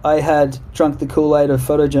 I had drunk the Kool-Aid of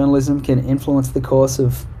photojournalism can influence the course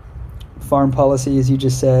of foreign policy, as you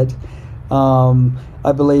just said.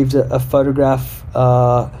 I believed a photograph,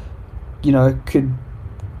 could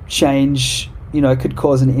change, could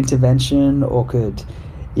cause an intervention or could,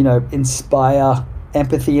 inspire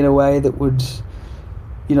empathy in a way that would,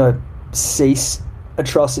 cease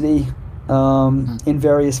atrocity in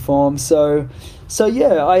various forms. So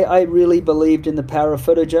yeah, I really believed in the power of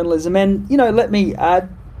photojournalism. And, let me add,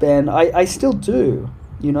 Ben, I still do.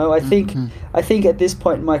 I think at this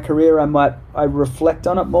point in my career, I reflect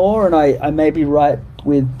on it more, and I maybe write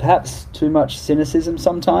with perhaps too much cynicism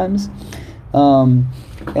sometimes.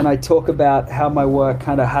 And I talk about how my work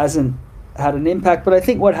kind of hasn't had an impact. But I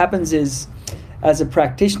think what happens is, as a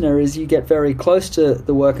practitioner, is you get very close to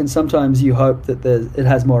the work, and sometimes you hope that it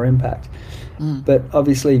has more impact. But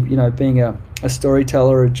obviously, being a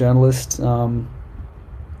storyteller, a journalist, or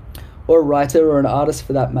a writer, or an artist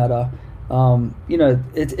for that matter,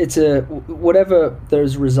 It's a whatever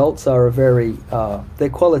those results are very they're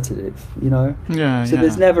qualitative, Yeah. So Yeah.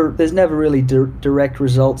 there's never really direct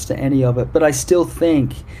results to any of it. But I still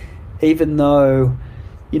think, even though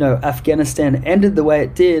Afghanistan ended the way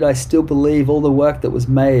it did, I still believe all the work that was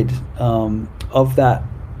made of that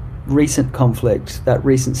recent conflict, that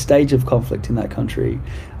recent stage of conflict in that country,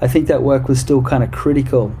 I think that work was still kind of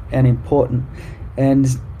critical and important. And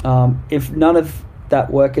if none of that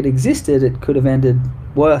work had existed, it could have ended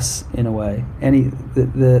worse in a way.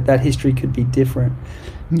 That history could be different.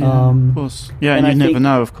 Yeah, of course. Yeah, and you never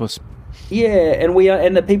know, of course. Yeah,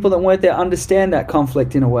 and the people that weren't there understand that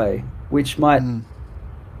conflict in a way which might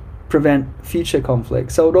prevent future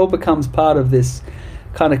conflict. So it all becomes part of this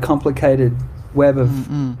kind of complicated web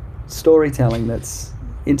of storytelling that's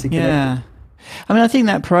interconnected. Yeah. I mean, I think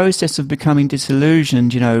that process of becoming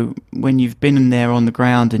disillusioned, when you've been in there on the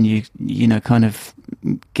ground and you kind of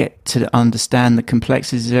get to understand the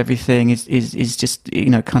complexities of everything is just,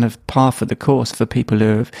 kind of par for the course for people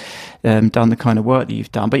who have done the kind of work that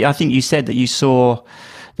you've done. But I think you said that you saw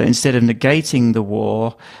that instead of negating the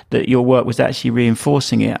war, that your work was actually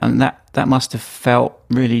reinforcing it, and that must have felt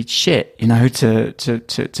really shit,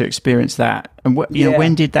 to experience that. And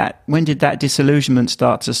when did that disillusionment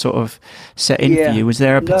start to sort of set in for you? Was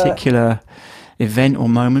there a particular event or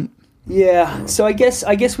moment? Yeah, so I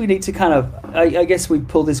guess we need to kind of I guess we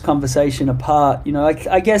pull this conversation apart.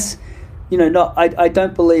 I guess I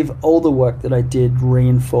don't believe all the work that I did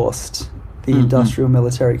reinforced the industrial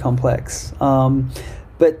military complex.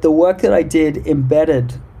 But the work that I did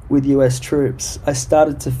embedded with US troops, I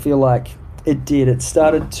started to feel like it did. It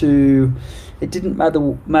didn't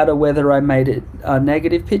matter whether I made it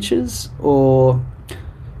negative pictures or,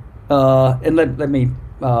 and let me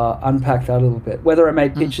unpack that a little bit. Whether I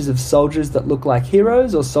made pictures of soldiers that look like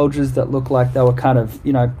heroes or soldiers that look like they were kind of,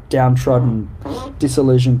 downtrodden,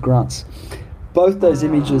 disillusioned grunts. Both those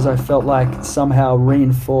images I felt like somehow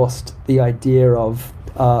reinforced the idea of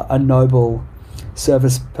a noble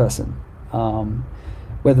service person,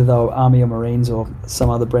 whether they were Army or Marines or some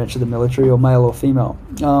other branch of the military, or male or female.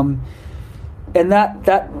 And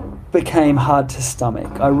that became hard to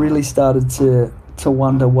stomach. I really started to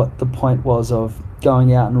wonder what the point was of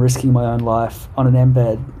going out and risking my own life on an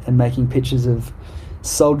embed and making pictures of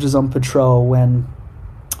soldiers on patrol when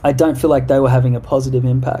I don't feel like they were having a positive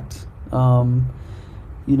impact. I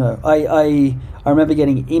remember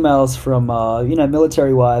getting emails from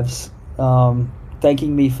military wives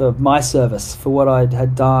thanking me for my service, for what I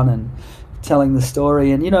had done and telling the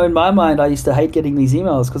story. And, in my mind, I used to hate getting these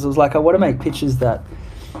emails because it was like, I want to make pictures that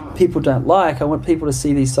people don't like. I want people to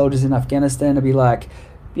see these soldiers in Afghanistan to be like,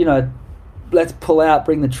 let's pull out,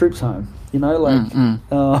 bring the troops home, but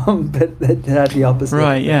it had the opposite.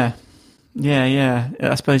 Right, yeah. Yeah.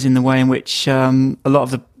 I suppose in the way in which a lot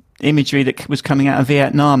of the imagery that was coming out of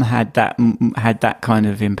Vietnam had that kind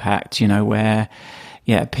of impact, where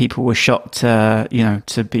people were shocked,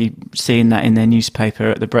 to be seeing that in their newspaper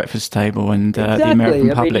at the breakfast table and exactly. The American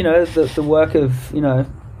public. The work of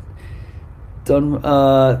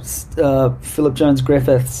Philip Jones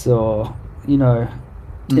Griffiths or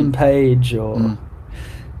Tim Page or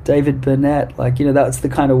David Burnett, that's the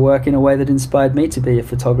kind of work in a way that inspired me to be a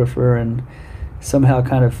photographer and somehow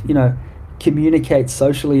kind of communicate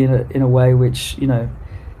socially in a way which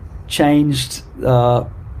changed the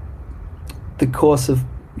course of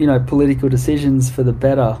political decisions for the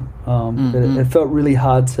better. But it felt really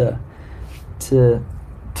hard to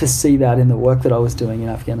see that in the work that I was doing in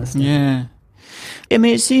Afghanistan. Yeah, I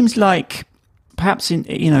mean, it seems like perhaps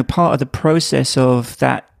in part of the process of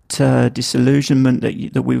that disillusionment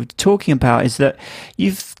that we were talking about is that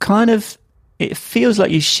you've kind of, it feels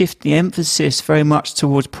like you shift the emphasis very much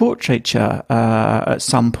towards portraiture at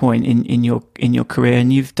some point in your career,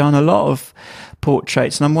 and you've done a lot of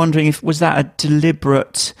portraits. And I'm wondering was that a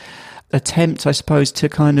deliberate attempt, I suppose, to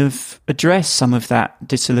kind of address some of that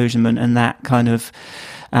disillusionment and that kind of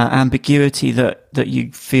ambiguity that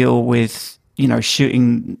you feel with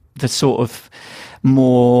shooting the sort of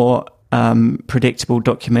more predictable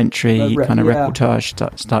documentary kind of reportage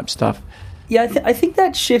type stuff. Yeah, I think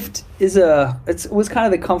that shift it was kind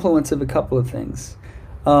of the confluence of a couple of things.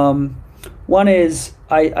 One is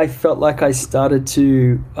I felt like I started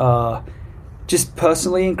to just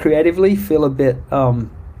personally and creatively feel a bit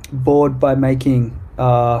bored by making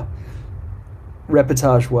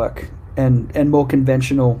reportage work and more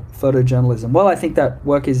conventional photojournalism. While I think that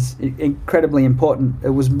work is incredibly important, it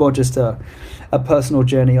was more just a personal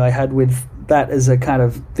journey I had with that as a kind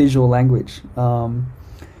of visual language.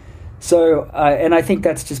 And I think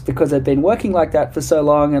that's just because I'd been working like that for so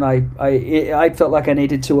long, and I felt like I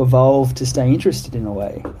needed to evolve to stay interested in a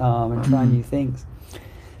way, and try new things.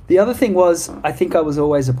 The other thing was, I think I was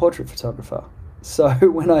always a portrait photographer. So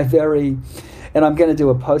when I and I'm going to do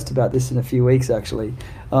a post about this in a few weeks actually.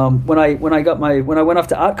 When I went off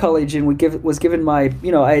to art college and was given my,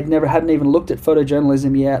 I hadn't even looked at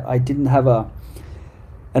photojournalism yet. I didn't have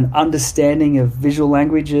an understanding of visual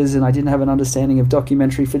languages, and I didn't have an understanding of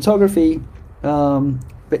documentary photography.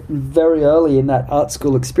 But very early in that art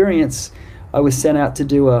school experience, I was sent out to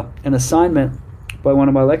do an assignment by one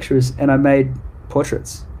of my lecturers, and I made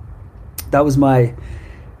portraits. That was my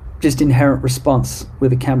just inherent response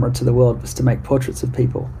with a camera to the world, was to make portraits of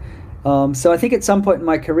people. So I think at some point in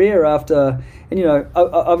my career,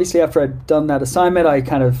 obviously after I'd done that assignment, I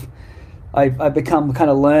become kind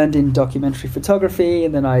of learned in documentary photography,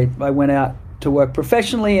 and then I went out to work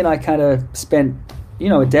professionally, and I kind of spent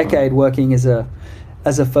a decade working as a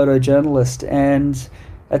photojournalist. And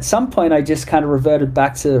at some point I just kind of reverted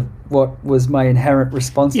back to what was my inherent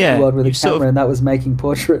response to the world with a camera, and that was making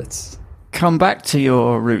portraits. Come back to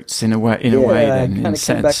your roots in a way. Then, I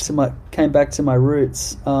kind of came back to my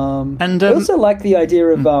roots. And I also like the idea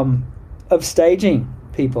of staging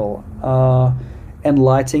people and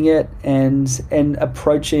lighting it and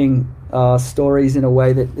approaching stories in a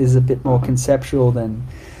way that is a bit more conceptual than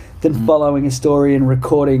following a story and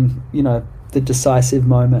recording, the decisive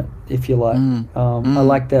moment, if you like. I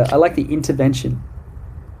like the intervention.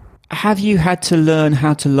 Have you had to learn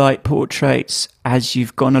how to light portraits as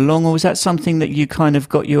you've gone along, or was that something that you kind of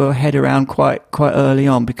got your head around quite early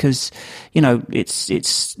on? Because,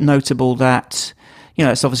 it's notable that,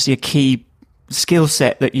 it's obviously a key skill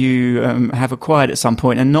set that you have acquired at some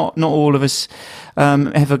point, and not all of us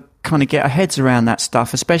ever kind of get our heads around that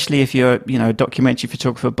stuff, especially if you're a documentary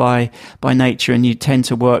photographer by nature, and you tend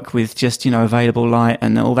to work with just available light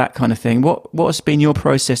and all that kind of thing. What has been your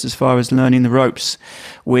process as far as learning the ropes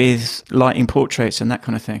with lighting portraits and that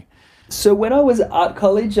kind of thing? So when I was at art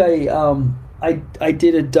college, I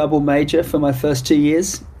did a double major for my first 2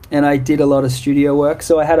 years, and I did a lot of studio work.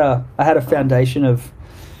 So I had a foundation of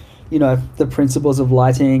the principles of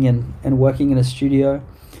lighting and working in a studio.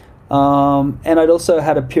 And I'd also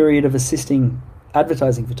had a period of assisting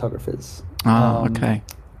advertising photographers. Okay.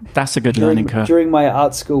 That's a good learning curve. During my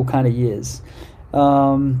art school kind of years.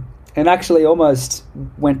 And actually almost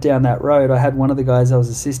went down that road. I had one of the guys I was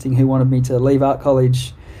assisting who wanted me to leave art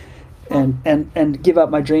college and give up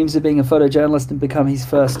my dreams of being a photojournalist and become his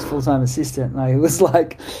first full-time assistant. And it was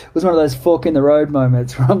one of those fork in the road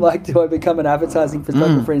moments where I'm like, do I become an advertising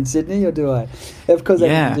photographer in Sydney, or do I? Of course I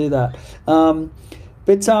didn't do that.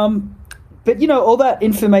 But all that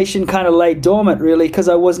information kind of lay dormant, really, because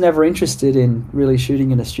I was never interested in really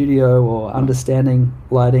shooting in a studio or understanding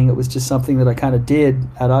lighting. It was just something that I kind of did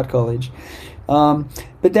at art college.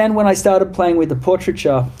 But then when I started playing with the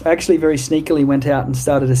portraiture, I actually very sneakily went out and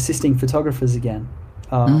started assisting photographers again.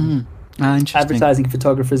 Advertising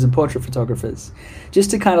photographers and portrait photographers, just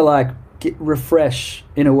to kind of refresh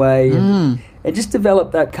in a way and just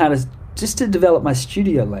develop that kind of, just to develop my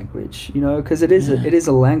studio language, because it is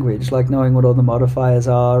a language, like knowing what all the modifiers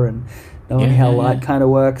are and knowing how light kind of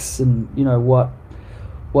works, and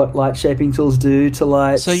what light shaping tools do to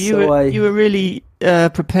light. So you were really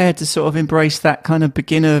prepared to sort of embrace that kind of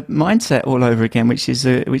beginner mindset all over again, which is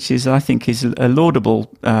I think is a laudable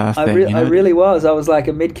thing. I really was. I was like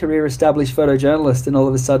a mid-career established photojournalist, and all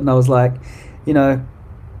of a sudden I was like,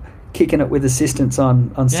 kicking it with assistants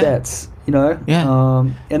on sets. And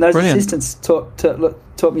those Brilliant. Assistants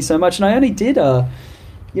taught me so much, and I only did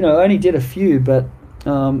a few, but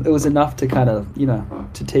it was enough to kind of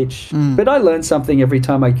to teach. But I learned something every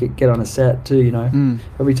time I get on a set too.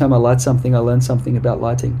 Every time I light something, I learn something about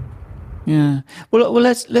lighting. Yeah. Well,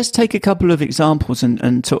 let's take a couple of examples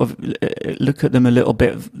and sort of look at them a little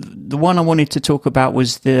bit. The one I wanted to talk about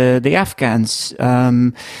was the Afghans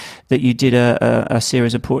that you did a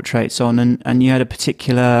series of portraits on, and you had a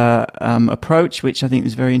particular approach, which I think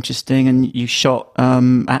was very interesting, and you shot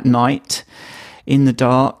at night in the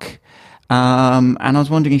dark. And I was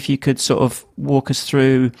wondering if you could sort of walk us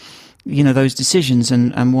through, those decisions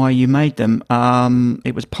and why you made them.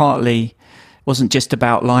 It was wasn't just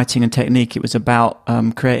about lighting and technique. It was about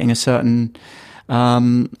creating a certain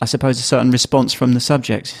response from the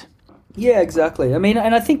subject. Yeah, exactly. I mean,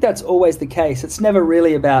 and I think that's always the case. It's never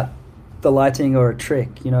really about the lighting or a trick,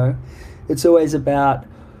 It's always about,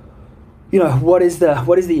 what is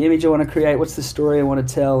the image I want to create? What's the story I want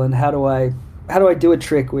to tell? And how do I do a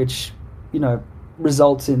trick which,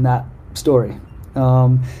 results in that story?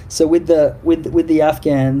 So with the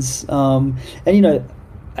Afghans, and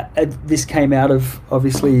this came out of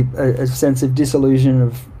obviously a sense of disillusion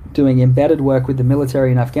of doing embedded work with the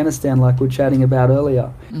military in Afghanistan, like we were chatting about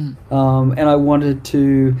earlier. And I wanted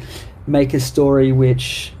to make a story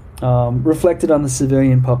which reflected on the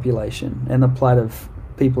civilian population and the plight of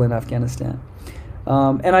people in Afghanistan.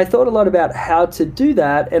 And I thought a lot about how to do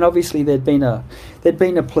that, and obviously there'd been a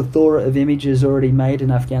plethora of images already made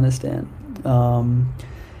in Afghanistan.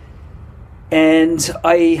 And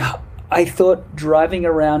I thought driving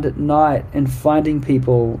around at night and finding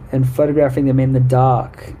people and photographing them in the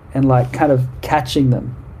dark and like kind of catching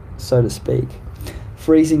them, so to speak,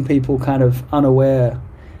 freezing people kind of unaware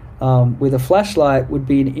with a flashlight would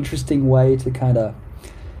be an interesting way to kind of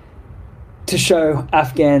to show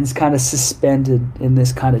Afghans kind of suspended in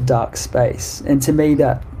this kind of dark space. And to me,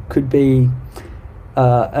 that could be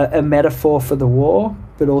a metaphor for the war,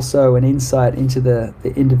 but also an insight into the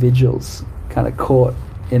individuals kind of caught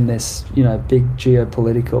in this, big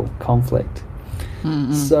geopolitical conflict.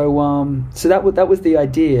 Mm-hmm. So that was the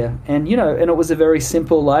idea, and and it was a very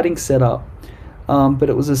simple lighting setup, but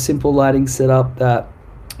it was a simple lighting setup that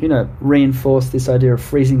reinforced this idea of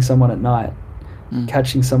freezing someone at night,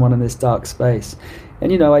 catching someone in this dark space.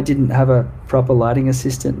 And I didn't have a proper lighting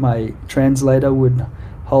assistant. My translator would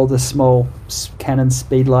hold a small Canon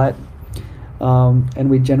speed light, and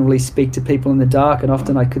we generally speak to people in the dark, and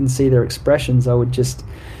often I couldn't see their expressions. I would just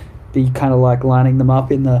be kind of like lining them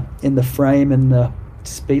up in the frame, and the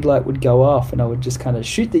speed light would go off, and I would just kind of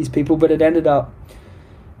shoot these people. But it ended up,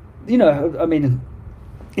 in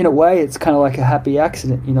a way, it's kind of like a happy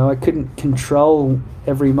accident. I couldn't control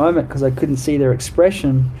every moment because I couldn't see their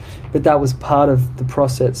expression, but that was part of the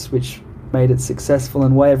process which made it successful,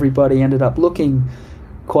 and why everybody ended up looking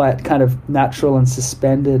quite kind of natural and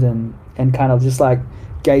suspended and kind of just like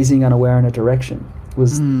gazing unaware in a direction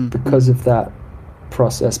was because of that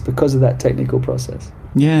process, because of that technical process.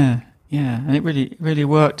 Yeah, and it really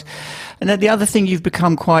worked. And then the other thing you've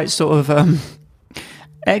become quite sort of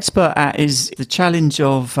expert at is the challenge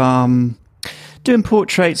of doing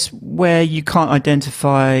portraits where you can't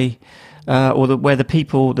identify where the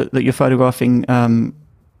people that you're photographing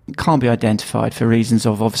can't be identified for reasons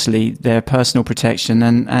of obviously their personal protection,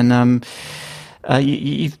 and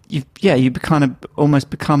you've kind of almost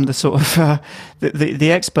become the sort of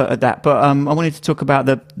the expert at that. But I wanted to talk about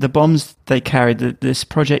the bombs they carried. This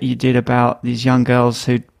project you did about these young girls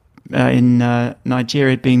who in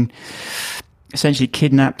Nigeria had been essentially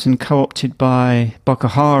kidnapped and co-opted by Boko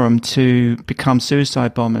Haram to become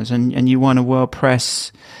suicide bombers, and you won a World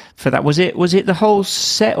Press for that. Was it the whole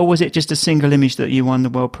set, or was it just a single image that you won the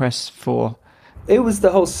World Press for? It was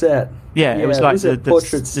the whole set. Yeah, it was like the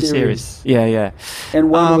portrait series. Yeah. And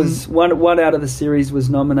one out of the series was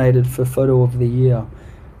nominated for Photo of the Year.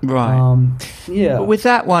 Right. Yeah. But with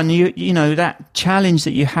that one, you know that challenge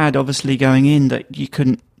that you had, obviously going in, that you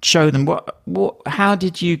couldn't show them. How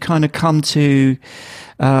did you kind of come to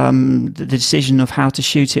the decision of how to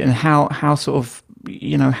shoot it, and how sort of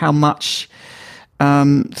how much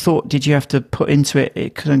thought did you have to put into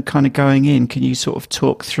it kind of going in? Can you sort of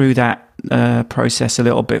talk through that process a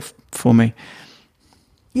little bit for me?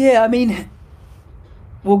 Yeah,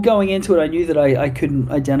 going into it, I knew that I couldn't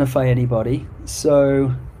identify anybody,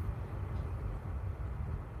 so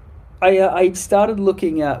I started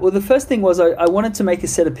looking at... Well, the first thing was I wanted to make a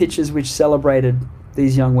set of pictures which celebrated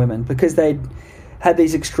these young women, because they'd had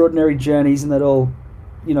these extraordinary journeys and they'd all,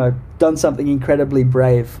 done something incredibly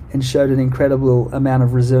brave and showed an incredible amount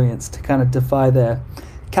of resilience to kind of defy their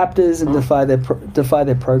captors and defy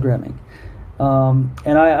their programming.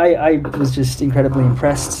 And I was just incredibly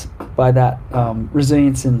impressed by that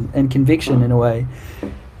resilience and conviction in a way.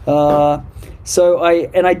 So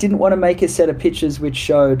I didn't want to make a set of pictures which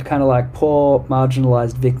showed kind of like poor,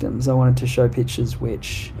 marginalized victims. I wanted to show pictures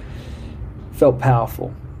which felt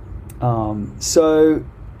powerful. So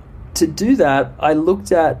to do that, I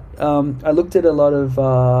looked at a lot of,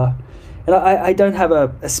 and I don't have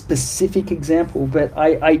a specific example, but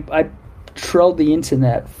I trolled the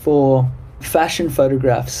internet for fashion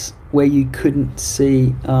photographs where you couldn't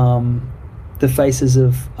see the faces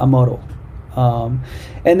of a model.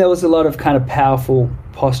 And there was a lot of kind of powerful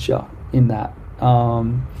posture in that.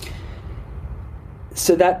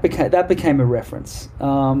 So that became a reference.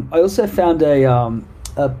 I also found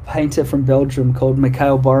a painter from Belgium called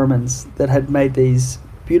Mikhail Boremans that had made these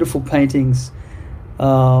beautiful paintings,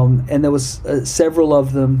 and there was several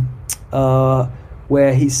of them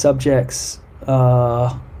where his subjects,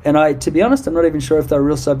 and to be honest, I'm not even sure if they were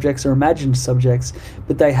real subjects or imagined subjects,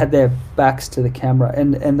 but they had their backs to the camera,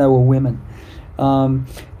 and they were women. And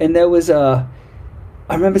there was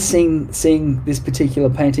I remember seeing this particular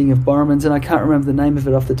painting of Borman's, and I can't remember the name of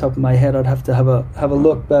it off the top of my head. I'd have to have a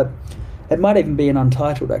look, but it might even be an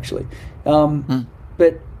untitled actually.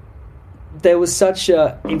 But there was such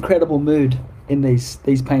an incredible mood in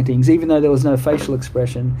these paintings, even though there was no facial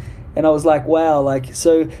expression. And I was like, wow, like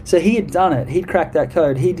so he had done it. He'd cracked that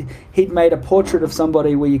code. He'd made a portrait of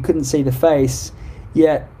somebody where you couldn't see the face,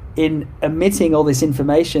 yet in emitting all this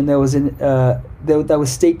information, they were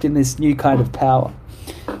steeped in this new kind of power.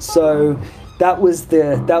 So that was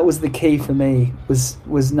the key for me,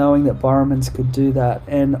 was knowing that Borman's could do that.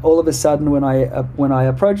 And all of a sudden, when I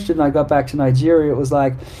approached it and I got back to Nigeria, it was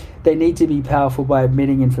like, they need to be powerful by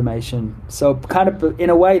emitting information. So kind of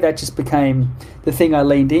in a way that just became the thing I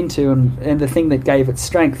leaned into and the thing that gave it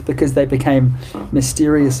strength, because they became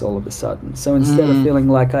mysterious all of a sudden. So instead of feeling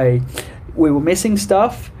like we were missing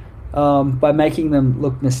stuff, by making them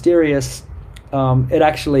look mysterious, it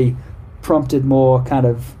actually prompted more kind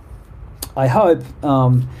of, I hope,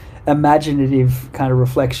 imaginative kind of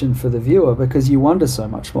reflection for the viewer, because you wonder so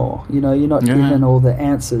much more. You know, you're not given all the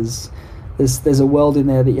answers. There's a world in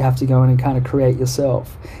there that you have to go in and kind of create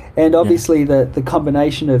yourself. And obviously the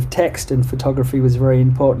combination of text and photography was very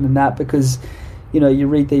important in that, because, you know, you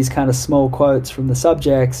read these kind of small quotes from the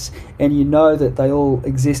subjects and you know that they all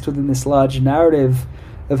exist within this larger narrative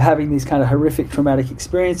of having these kind of horrific traumatic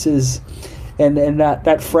experiences, and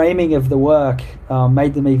that framing of the work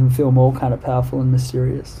made them even feel more kind of powerful and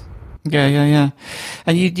mysterious. Yeah.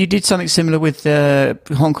 And you did something similar with the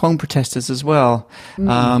Hong Kong protesters as well.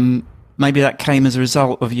 Maybe that came as a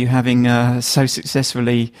result of you having so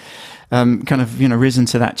successfully kind of, you know, risen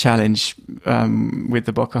to that challenge with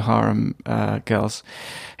the Boko Haram girls,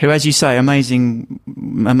 who, as you say, amazing,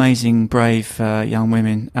 brave young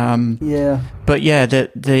women. But yeah,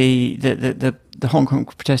 the Hong Kong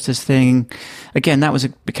protesters thing, again,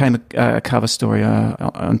 that became a cover story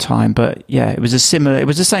on Time. But yeah, it was the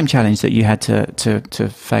same challenge that you had to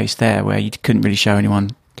face there, where you couldn't really show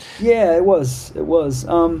anyone. Yeah, it was.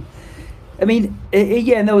 I mean,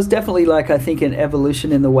 and there was definitely, like, I think, an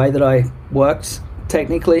evolution in the way that I worked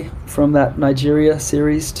technically from that Nigeria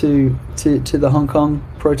series to the Hong Kong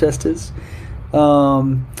protesters.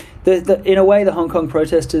 In a way, the Hong Kong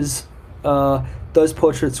protesters, those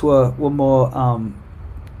portraits were more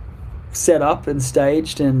set up and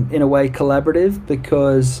staged and, in a way, collaborative,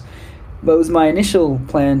 because it was my initial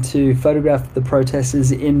plan to photograph the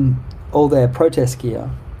protesters in all their protest gear.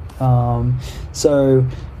 So,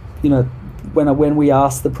 you know, when we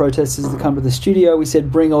asked the protesters to come to the studio, we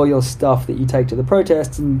said, bring all your stuff that you take to the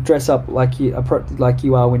protest and dress up like you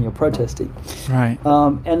are when you're protesting. Right.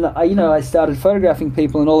 And I started photographing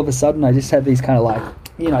people, and all of a sudden I just had these kind of, like,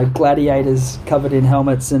 you know, gladiators covered in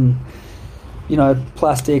helmets and, you know,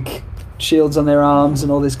 plastic shields on their arms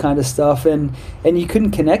and all this kind of stuff, and you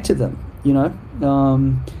couldn't connect to them. You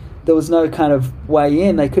know, there was no kind of way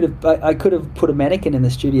in. I could have put a mannequin in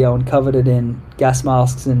the studio and covered it in gas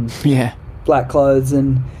masks and black clothes,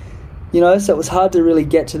 and, you know, so it was hard to really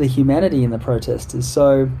get to the humanity in the protesters.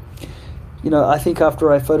 So, you know, I think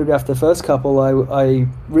after I photographed the first couple, I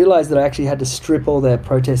realized that I actually had to strip all their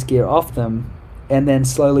protest gear off them and then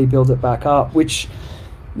slowly build it back up, which,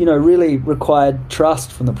 you know, really required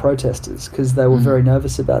trust from the protesters, because they were very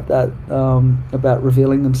nervous about that, about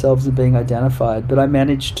revealing themselves and being identified. But I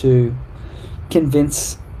managed to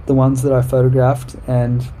convince the ones that I photographed,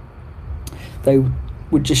 and they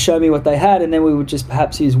would just show me what they had, and then we would just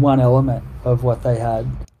perhaps use one element of what they had.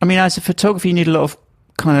 I mean, as a photographer, you need a lot of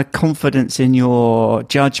kind of confidence in your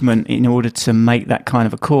judgment in order to make that kind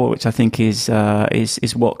of a call, which I think is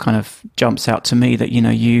what kind of jumps out to me. That, you know,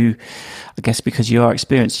 I guess because you are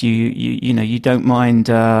experienced, you don't mind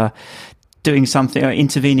doing something or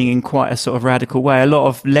intervening in quite a sort of radical way. A lot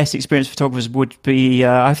of less experienced photographers would be,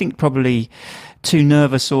 I think, probably too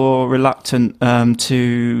nervous or reluctant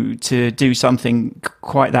to do something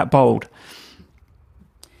quite that bold.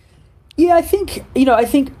 Yeah, I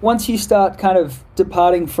think once you start kind of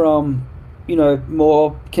departing from, you know,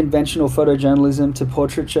 more conventional photojournalism to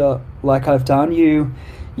portraiture, like I've done, you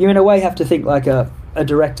in a way have to think like a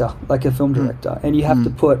director, like a film director, and you have to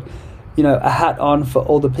put, you know, a hat on for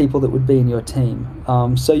all the people that would be in your team.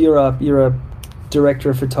 So you're a director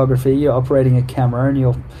of photography, you're operating a camera, and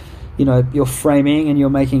you're framing and you're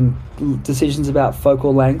making decisions about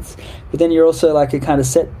focal length, but then you're also like a kind of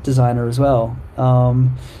set designer as well.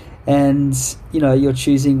 And, you know, you're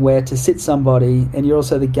choosing where to sit somebody, and you're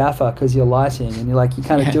also the gaffer because you're lighting, and you're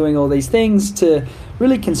kind of doing all these things to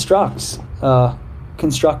really construct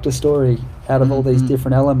a story out of all these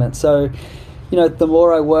different elements. So, the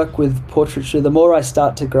more I work with portraiture, the more I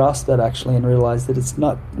start to grasp that actually, and realize that it's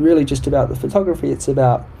not really just about the photography. It's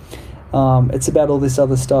about all this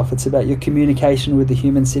other stuff. It's about your communication with the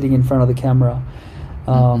human sitting in front of the camera.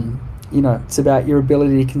 It's about your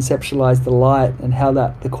ability to conceptualize the light and how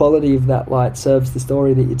the quality of that light serves the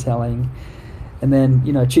story that you're telling. And then,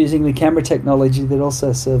 choosing the camera technology that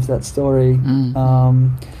also serves that story.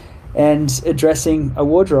 And addressing a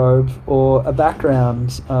wardrobe or a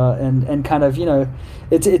background, and kind of,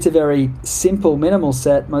 it's a very simple, minimal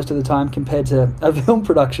set most of the time compared to a film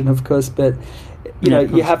production, of course, but,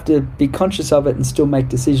 you have to be conscious of it and still make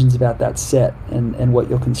decisions about that set and what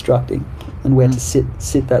you're constructing and where to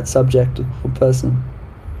sit that subject or person.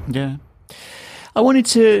 Yeah. I wanted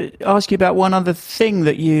to ask you about one other thing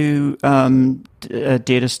that you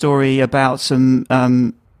did, a story about some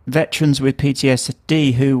veterans with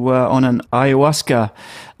PTSD who were on an ayahuasca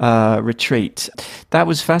retreat. That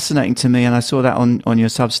was fascinating to me, and I saw that on your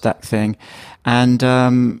Substack thing. And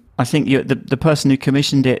I think the person who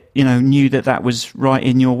commissioned it, knew that was right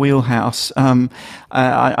in your wheelhouse.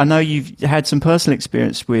 I know you've had some personal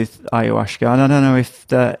experience with ayahuasca, and I don't know if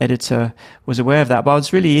the editor was aware of that, but I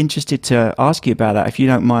was really interested to ask you about that, if you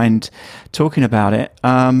don't mind talking about it.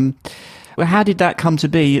 Well, how did that come to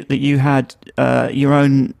be that you had your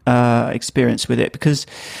own experience with it? Because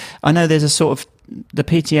I know there's a sort of the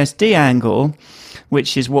PTSD angle,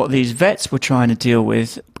 which is what these vets were trying to deal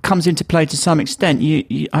with, comes into play to some extent.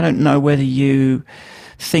 I don't know whether you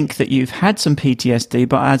think that you've had some PTSD,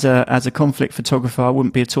 but as a conflict photographer, I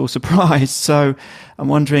wouldn't be at all surprised. So I'm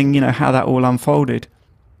wondering, how that all unfolded.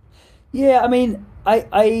 Yeah, I mean,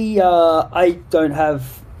 I don't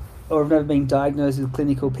have, or have never been diagnosed with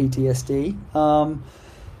clinical PTSD.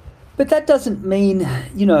 But that doesn't mean, I'm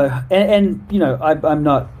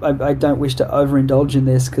not. I don't wish to overindulge in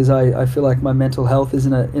this because I feel like my mental health is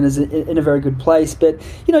in a very good place. But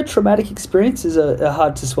traumatic experiences are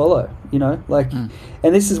hard to swallow.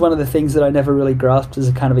 And this is one of the things that I never really grasped as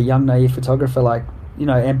a kind of a young naive photographer, like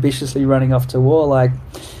ambitiously running off to war. Like,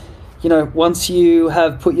 once you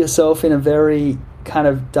have put yourself in a very kind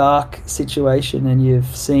of dark situation and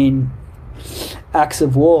you've seen acts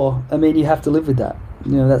of war, I mean, you have to live with that.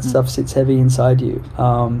 That stuff sits heavy inside you,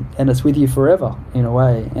 and it's with you forever in a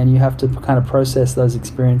way, and you have to kind of process those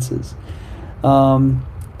experiences. And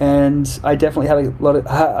I definitely have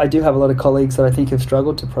I do have a lot of colleagues that I think have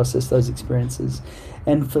struggled to process those experiences,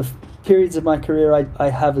 and for periods of my career I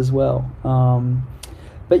have as well.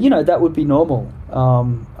 But that would be normal,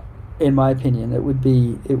 in my opinion. It would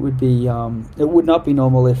not be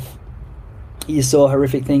normal if you saw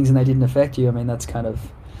horrific things and they didn't affect you. I mean,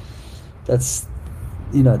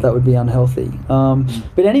 that would be unhealthy.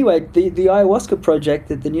 But anyway, the ayahuasca project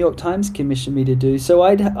that the New York Times commissioned me to do. So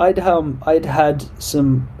I'd had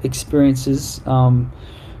some experiences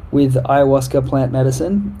with ayahuasca plant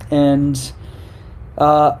medicine, and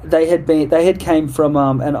they had came from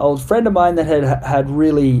an old friend of mine that had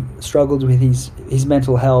really struggled with his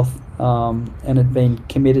mental health, and had been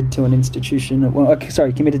committed to an institution.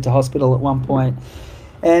 Committed to hospital at one point,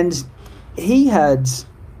 and he had,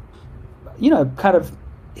 kind of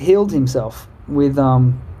healed himself with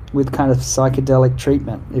kind of psychedelic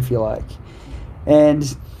treatment, if you like.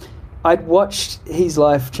 And I'd watched his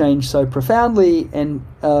life change so profoundly, and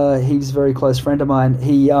he's a very close friend of mine.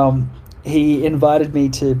 He invited me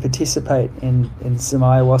to participate in some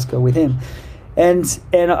ayahuasca with him, and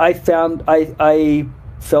I found I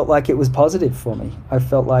felt like it was positive for me. I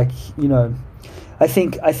felt like, I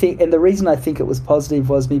think, and the reason I think it was positive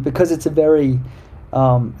was because it's a very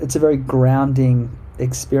grounding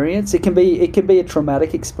experience. It can be a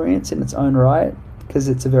traumatic experience in its own right, because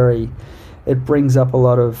it brings up a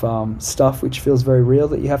lot of stuff which feels very real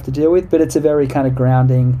that you have to deal with, but it's a very kind of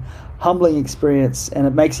grounding, humbling experience, and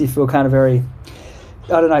it makes you feel kind of very,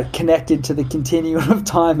 I don't know, connected to the continuum of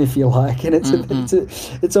time, if you like. And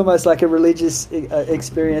it's almost like a religious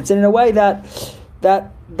experience, and in a way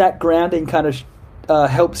that grounding kind of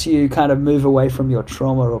helps you kind of move away from your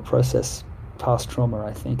trauma or process past trauma,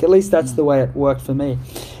 I think. At least that's the way it worked for me.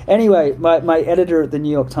 Anyway, my editor at the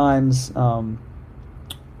New York Times,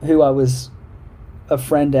 who I was a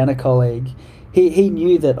friend and a colleague, he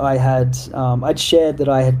knew that I had I'd shared that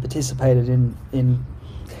I had participated in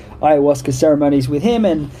ayahuasca ceremonies with him,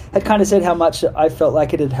 and had kind of said how much I felt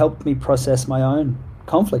like it had helped me process my own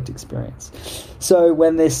conflict experience. So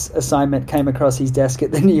when this assignment came across his desk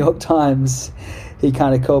at the New York Times, he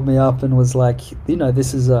kind of called me up and was like,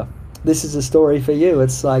 this is a story for you.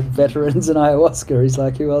 It's like veterans and ayahuasca. He's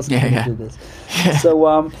like, who else can do this?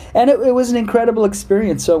 So, and it was an incredible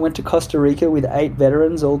experience. So I went to Costa Rica with 8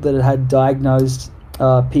 veterans, all that had diagnosed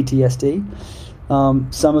PTSD.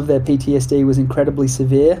 Some of their PTSD was incredibly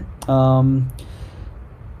severe. One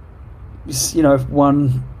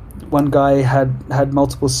guy had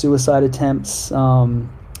multiple suicide attempts.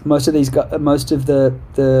 Most of the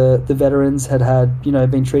veterans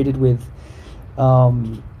had been treated with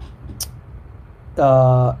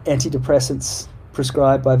antidepressants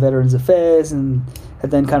prescribed by Veterans Affairs, and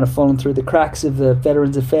had then kind of fallen through the cracks of the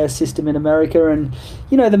Veterans Affairs system in America. And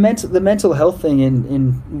the mental health thing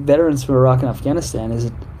in veterans from Iraq and Afghanistan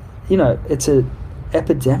is, it's a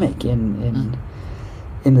epidemic in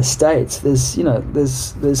the States.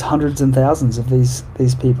 There's hundreds and thousands of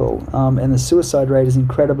these people, and the suicide rate is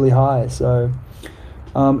incredibly high. So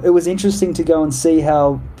it was interesting to go and see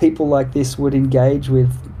how people like this would engage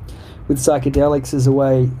with psychedelics as a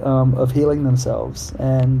way of healing themselves.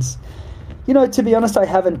 And to be honest, I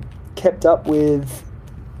haven't kept up with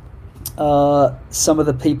some of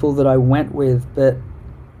the people that I went with, but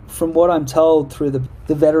from what I'm told through the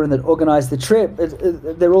veteran that organized the trip,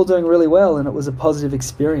 they're all doing really well, and it was a positive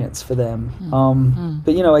experience for them.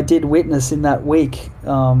 But I did witness in that week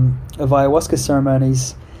of ayahuasca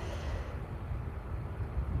ceremonies,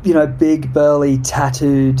 big, burly,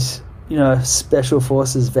 tattooed, special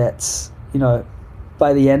forces vets,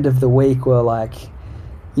 by the end of the week were like,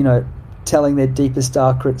 telling their deepest,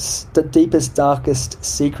 darkest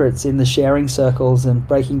secrets in the sharing circles and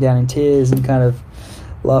breaking down in tears and kind of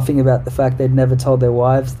laughing about the fact they'd never told their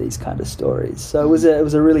wives these kind of stories. So it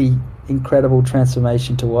was a really incredible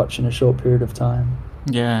transformation to watch in a short period of time.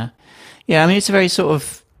 Yeah. I mean, it's a very sort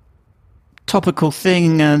of topical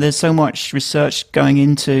thing. There's so much research going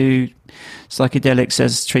into psychedelics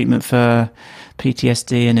as treatment for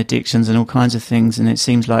PTSD and addictions and all kinds of things, and it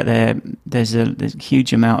seems like there's a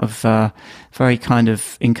huge amount of very kind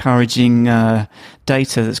of encouraging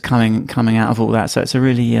data that's coming out of all that. So it's a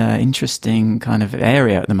really interesting kind of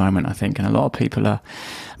area at the moment, I think, and a lot of people are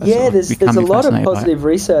there's a lot of positive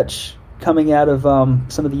research coming out of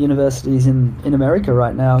some of the universities in America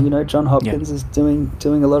right now. John Hopkins is doing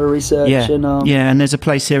a lot of research. And there's a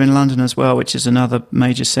place here in London as well, which is another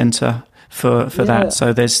major centre for that.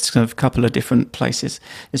 So there's kind of a couple of different places.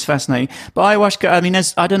 It's fascinating. But ayahuasca, I mean, I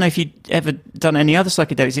don't know if you've ever done any other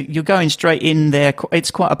psychedelics. You're going straight in there. It's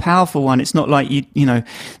quite a powerful one. It's not like I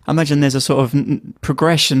imagine there's a sort of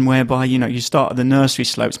progression whereby, you start at the nursery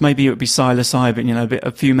slopes. Maybe it would be psilocybin,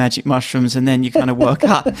 a few magic mushrooms, and then you kind of work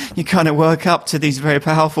up. You kind of work up to these very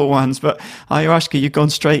powerful ones. But ayahuasca, you've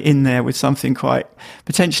gone straight in there with something quite,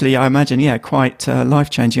 potentially, I imagine, quite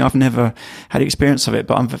life-changing. I've never had experience of it,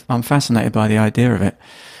 but I'm fascinated by the idea of it.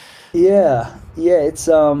 It's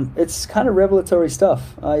kind of revelatory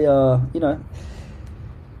stuff. I don't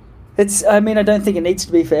think it needs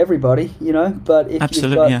to be for everybody, but if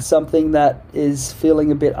you've got something that is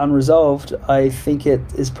feeling a bit unresolved, I think it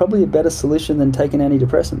is probably a better solution than taking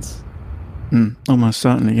antidepressants. Almost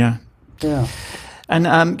certainly, yeah. And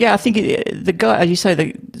I think the guy, as you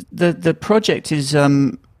say, the project is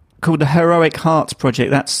called the Heroic Hearts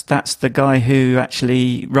Project. That's the guy who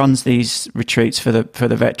actually runs these retreats for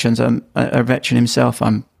the veterans. A veteran himself,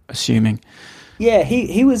 I'm assuming. Yeah,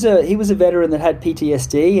 he was a veteran that had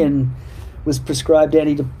PTSD and was prescribed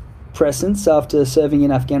antidepressants after serving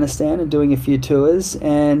in Afghanistan and doing a few tours,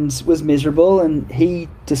 and was miserable. And he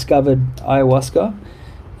discovered ayahuasca,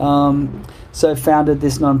 so founded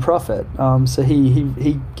this nonprofit. So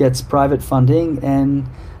he gets private funding and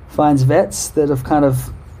finds vets that have kind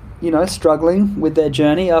of struggling with their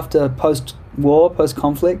journey after post-war,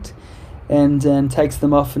 post-conflict, and takes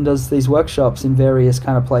them off and does these workshops in various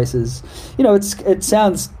kind of places. It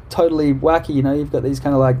sounds totally wacky. You've got these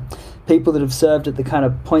kind of like people that have served at the kind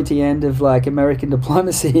of pointy end of like American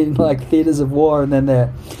diplomacy in like theaters of war, and then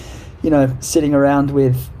they're, sitting around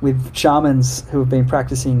with shamans who have been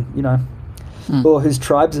practicing, or whose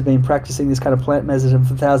tribes have been practicing this kind of plant medicine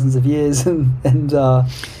for thousands of years, and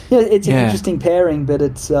it's an interesting pairing, but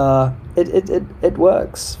it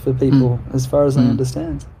works for people as far as I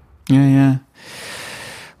understand. Yeah.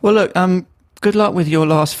 Well, look, good luck with your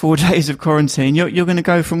last 4 days of quarantine. You're going to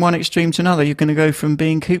go from one extreme to another. You're going to go from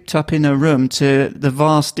being cooped up in a room to the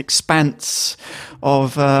vast expanse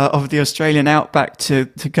of the Australian outback to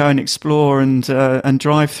go and explore and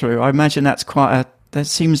drive through. I imagine that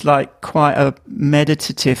seems like quite a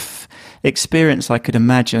meditative experience, I could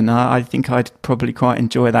imagine. I think I'd probably quite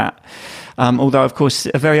enjoy that. Although, of course,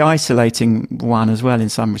 a very isolating one as well in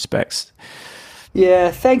some respects.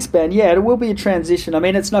 Yeah, thanks, Ben. Yeah, it will be a transition. I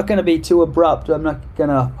mean, it's not going to be too abrupt. I'm not going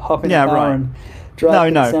to hop in the car and drive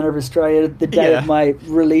to the centre of Australia the day of my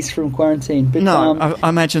release from quarantine. But, I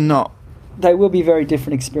imagine not. They will be very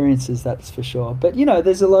different experiences, that's for sure. But,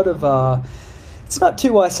 there's a lot of... It's not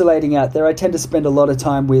too isolating out there. I tend to spend a lot of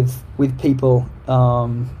time with people.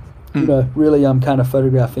 You know, really, I'm kind of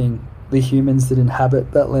photographing the humans that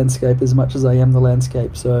inhabit that landscape as much as I am the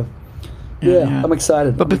landscape. So, yeah. I'm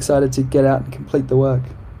excited. I'm excited to get out and complete the work.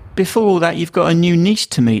 Before all that, you've got a new niece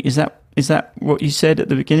to meet. Is that what you said at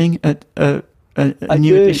the beginning? A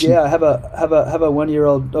new addition? Yeah. I have a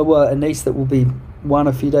 1-year-old, a niece that will be one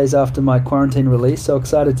a few days after my quarantine release. So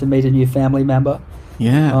excited to meet a new family member.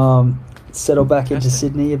 Yeah. Settle back into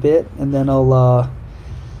Sydney a bit, and then I'll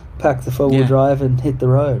pack the 4-wheel drive and hit the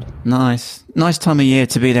road. Nice time of year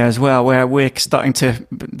to be there as well, where we're starting to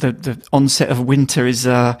the onset of winter is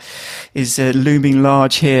looming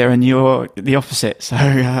large here, and you're the opposite. So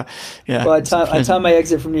yeah. Well, I timed my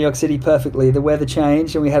exit from New York City perfectly. The weather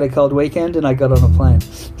changed, and we had a cold weekend, and I got on a plane.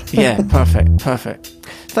 Yeah, perfect.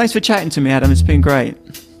 Thanks for chatting to me, Adam. It's been great.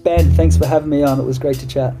 Ben, thanks for having me on. It was great to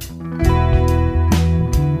chat.